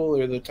mid-level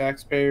or the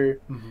taxpayer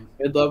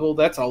mid-level.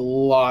 That's a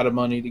lot of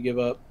money to give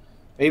up.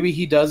 Maybe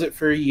he does it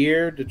for a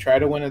year to try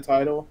to win a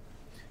title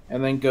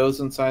and then goes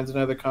and signs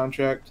another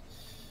contract.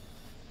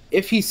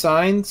 If he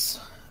signs,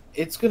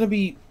 it's going to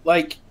be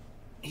like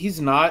he's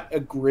not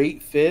a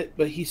great fit,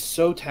 but he's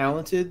so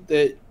talented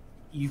that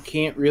you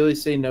can't really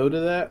say no to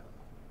that.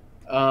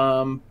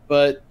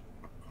 But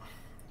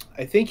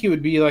I think he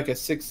would be like a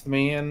sixth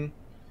man.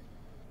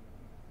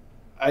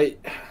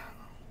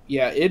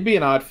 It'd be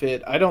an odd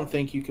fit. I don't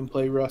think you can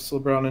play Russ,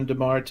 LeBron, and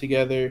DeMar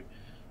together.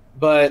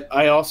 But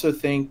I also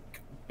think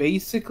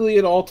basically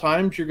at all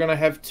times you're going to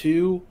have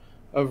two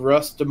of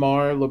Russ,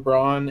 DeMar,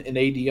 LeBron, and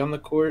AD on the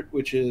court,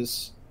 which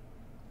is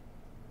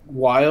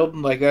wild.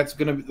 Like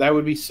that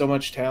would be so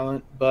much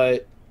talent,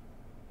 but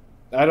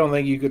I don't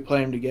think you could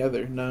play them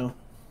together. No.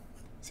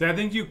 See, I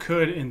think you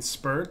could in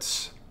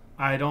spurts.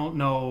 I don't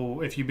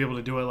know if you'd be able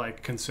to do it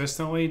like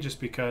consistently, just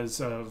because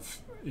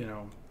of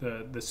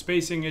the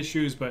spacing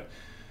issues. But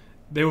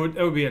it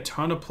would be a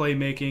ton of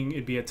playmaking.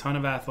 It'd be a ton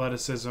of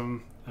athleticism.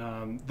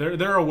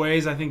 There are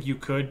ways I think you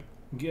could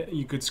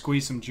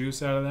squeeze some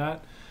juice out of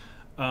that,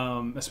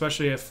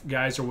 especially if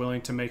guys are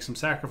willing to make some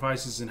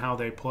sacrifices in how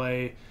they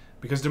play.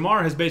 Because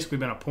DeMar has basically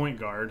been a point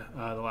guard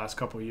the last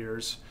couple of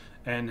years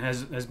and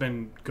has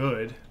been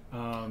good.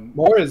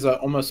 Moore is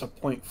almost a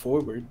point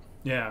forward.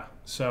 Yeah,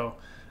 so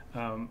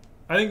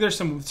I think there's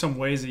some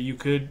ways that you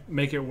could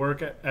make it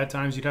work at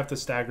times. You'd have to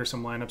stagger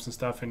some lineups and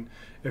stuff, and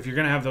if you're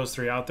going to have those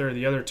three out there,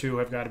 the other two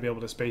have got to be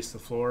able to space the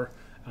floor.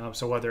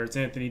 So whether it's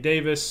Anthony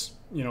Davis,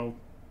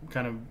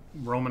 kind of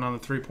roaming on the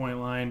three-point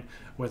line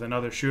with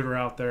another shooter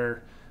out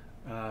there,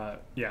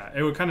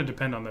 it would kind of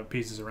depend on the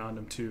pieces around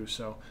him too.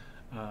 So,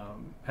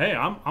 hey,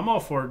 I'm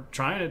all for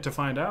trying it to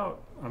find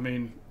out. I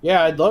mean,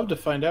 yeah, I'd love to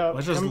find out.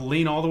 Let's just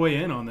lean all the way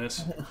in on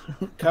this.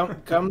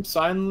 Come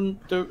sign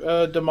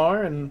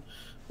DeMar, and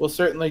we'll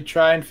certainly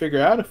try and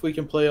figure out if we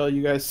can play all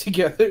you guys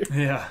together.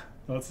 Yeah,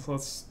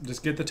 let's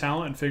just get the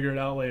talent and figure it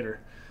out later.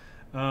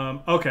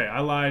 Okay, I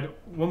lied.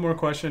 One more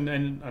question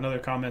and another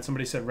comment.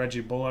 Somebody said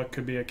Reggie Bullock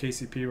could be a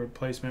KCP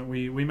replacement.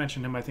 We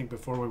mentioned him, I think,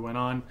 before we went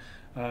on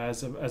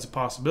as a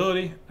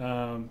possibility.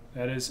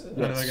 That is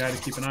another guy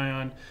to keep an eye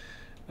on.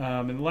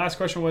 And the last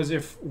question was,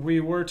 if we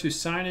were to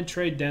sign and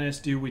trade Dennis,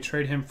 do we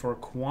trade him for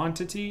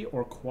quantity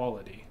or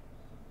quality?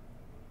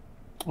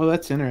 Well,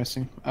 that's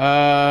interesting.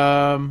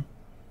 I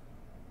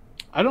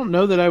don't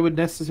know that I would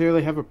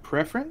necessarily have a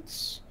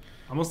preference.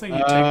 I almost think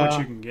you take what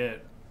you can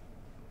get.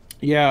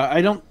 Yeah,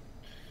 I don't.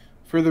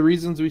 For the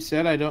reasons we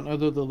said, I don't know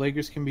that the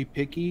Lakers can be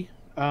picky.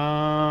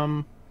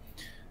 That's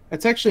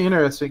actually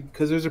interesting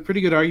because there's a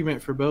pretty good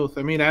argument for both.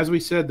 I mean, as we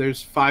said,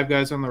 there's 5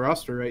 guys on the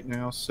roster right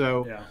now,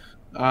 so. Yeah.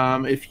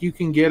 If you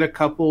can get a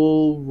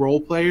couple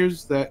role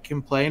players that can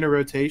play in a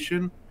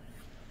rotation,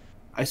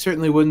 I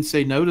certainly wouldn't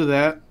say no to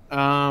that.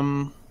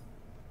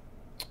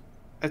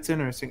 That's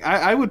interesting.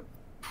 I would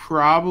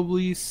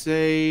probably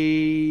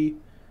say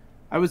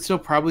 – I would still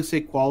probably say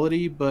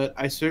quality, but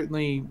I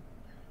certainly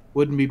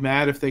wouldn't be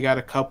mad if they got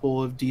a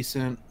couple of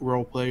decent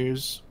role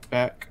players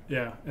back.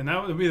 Yeah, and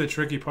that would be the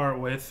tricky part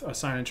with a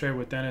sign and trade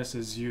with Dennis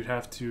is you'd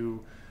have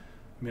to –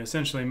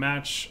 essentially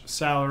match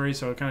salary,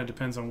 so it kind of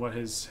depends on what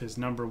his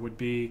number would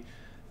be.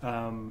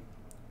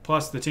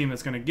 Plus, the team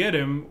that's going to get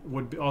him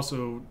would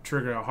also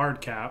trigger a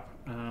hard cap.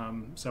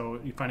 So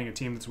you're finding a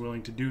team that's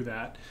willing to do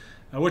that,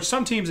 which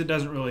some teams it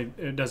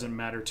doesn't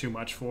matter too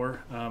much for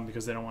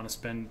because they don't want to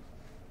spend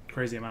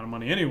crazy amount of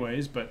money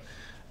anyways. But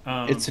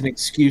it's an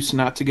excuse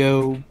not to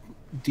go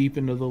deep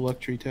into the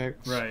luxury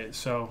tax. Right.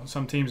 So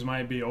some teams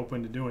might be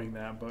open to doing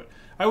that, but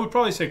I would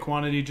probably say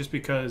quality just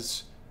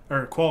because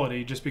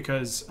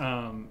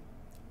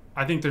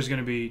I think there's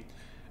going to be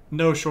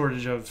no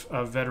shortage of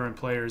veteran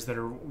players that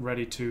are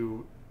ready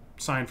to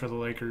sign for the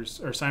Lakers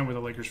or sign with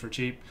the Lakers for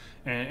cheap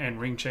and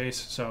ring chase.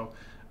 So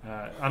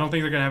I don't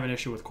think they're going to have an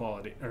issue with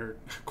quality or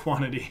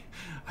quantity.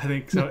 I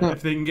think so.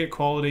 If they can get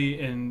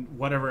quality in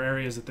whatever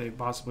areas that they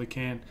possibly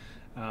can,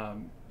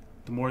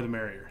 the more the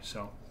merrier.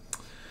 So.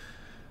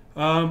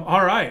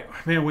 All right,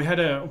 man. We had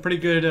a pretty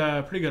good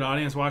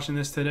audience watching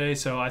this today.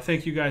 So I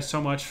thank you guys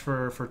so much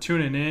for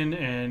tuning in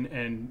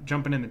and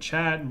jumping in the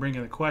chat and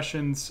bringing the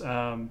questions.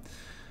 I'm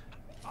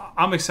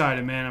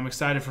excited, man. I'm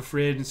excited for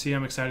free agency.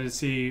 I'm excited to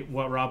see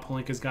what Rob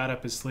Pelinka's got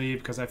up his sleeve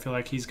because I feel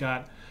like he's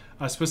got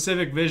a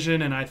specific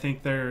vision, and I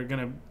think they're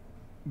gonna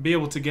be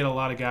able to get a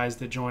lot of guys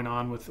that join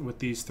on with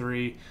these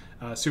three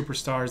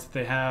superstars that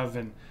they have,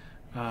 and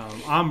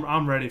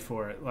I'm ready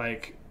for it.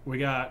 Like, we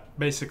got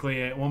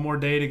basically one more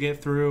day to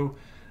get through.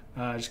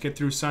 Just get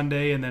through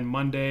Sunday, and then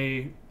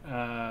Monday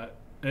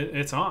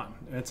it's on.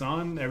 It's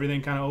on.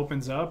 Everything kind of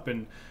opens up,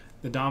 and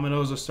the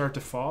dominoes will start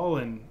to fall,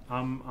 and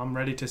I'm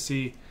ready to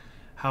see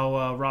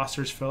how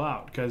rosters fill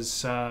out.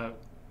 Because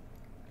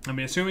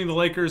assuming the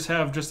Lakers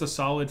have just a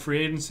solid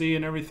free agency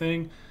and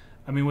everything,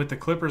 with the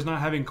Clippers not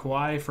having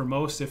Kawhi for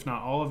most, if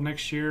not all of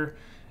next year,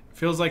 it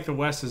feels like the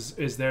West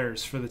is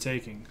theirs for the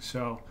taking.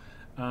 So,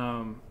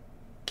 I'm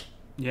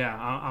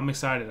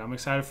excited. I'm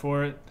excited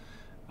for it.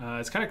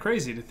 It's kind of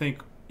crazy to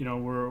think,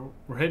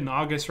 we're hitting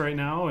August right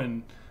now,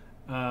 and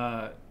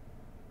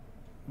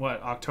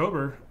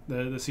October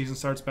the season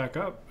starts back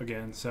up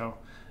again. So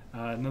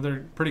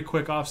another pretty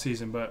quick off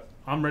season, but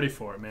I'm ready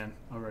for it, man.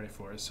 I'm ready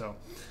for it. So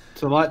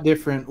it's a lot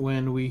different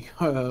when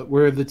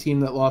we're the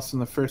team that lost in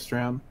the first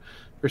round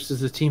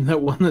versus the team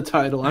that won the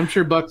title. I'm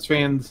sure Bucks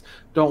fans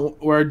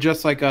were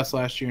just like us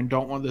last year and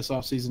don't want this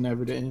offseason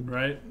ever to end.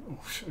 Right?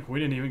 We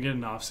didn't even get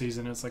an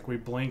offseason. It's like we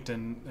blinked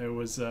and it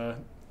was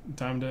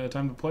time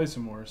to play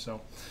some more.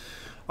 So,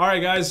 all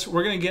right, guys,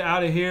 we're going to get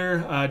out of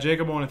here.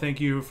 Jacob, I want to thank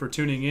you for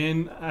tuning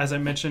in. As I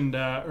mentioned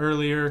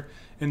earlier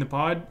in the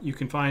pod, you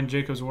can find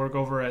Jacob's work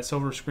over at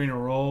Silver Screen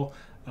and Roll.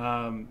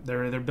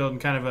 They're building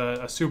kind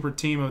of a super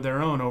team of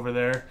their own over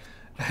there,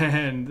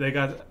 and they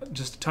got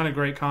just a ton of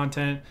great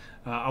content.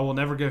 I will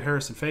never give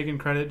Harrison Fagan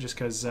credit just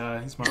because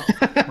he's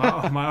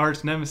my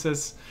arch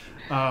nemesis.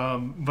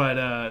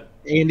 But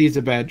Andy's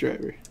a bad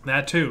driver.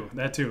 That too.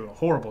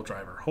 Horrible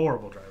driver.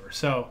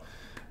 So,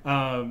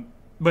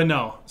 but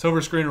no,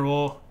 Silver Screen and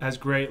Roll has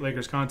great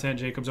Lakers content.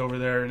 Jacob's over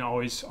there and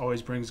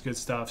always brings good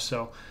stuff.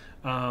 So,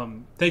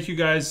 thank you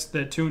guys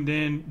that tuned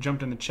in,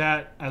 jumped in the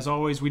chat. As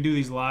always, we do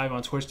these live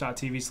on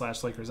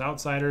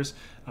twitch.tv/LakersOutsiders,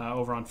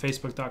 over on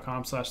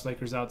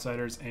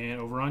facebook.com/LakersOutsiders, and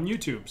over on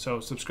YouTube.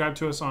 So subscribe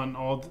to us on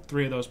all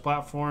three of those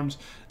platforms.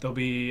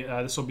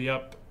 This will be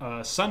up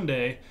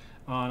Sunday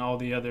on all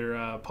the other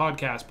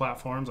podcast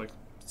platforms like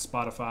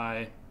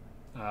Spotify,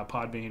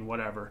 Podbean,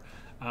 whatever,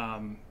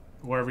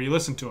 wherever you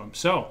listen to them.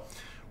 So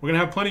we're going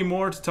to have plenty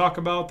more to talk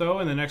about, though,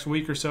 in the next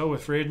week or so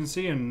with free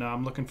agency, and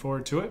I'm looking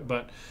forward to it.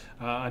 But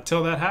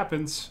until that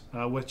happens,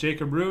 with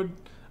Jacob Rude,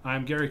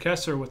 I'm Gary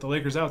Kessler with the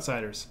Lakers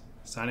Outsiders,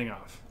 signing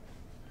off.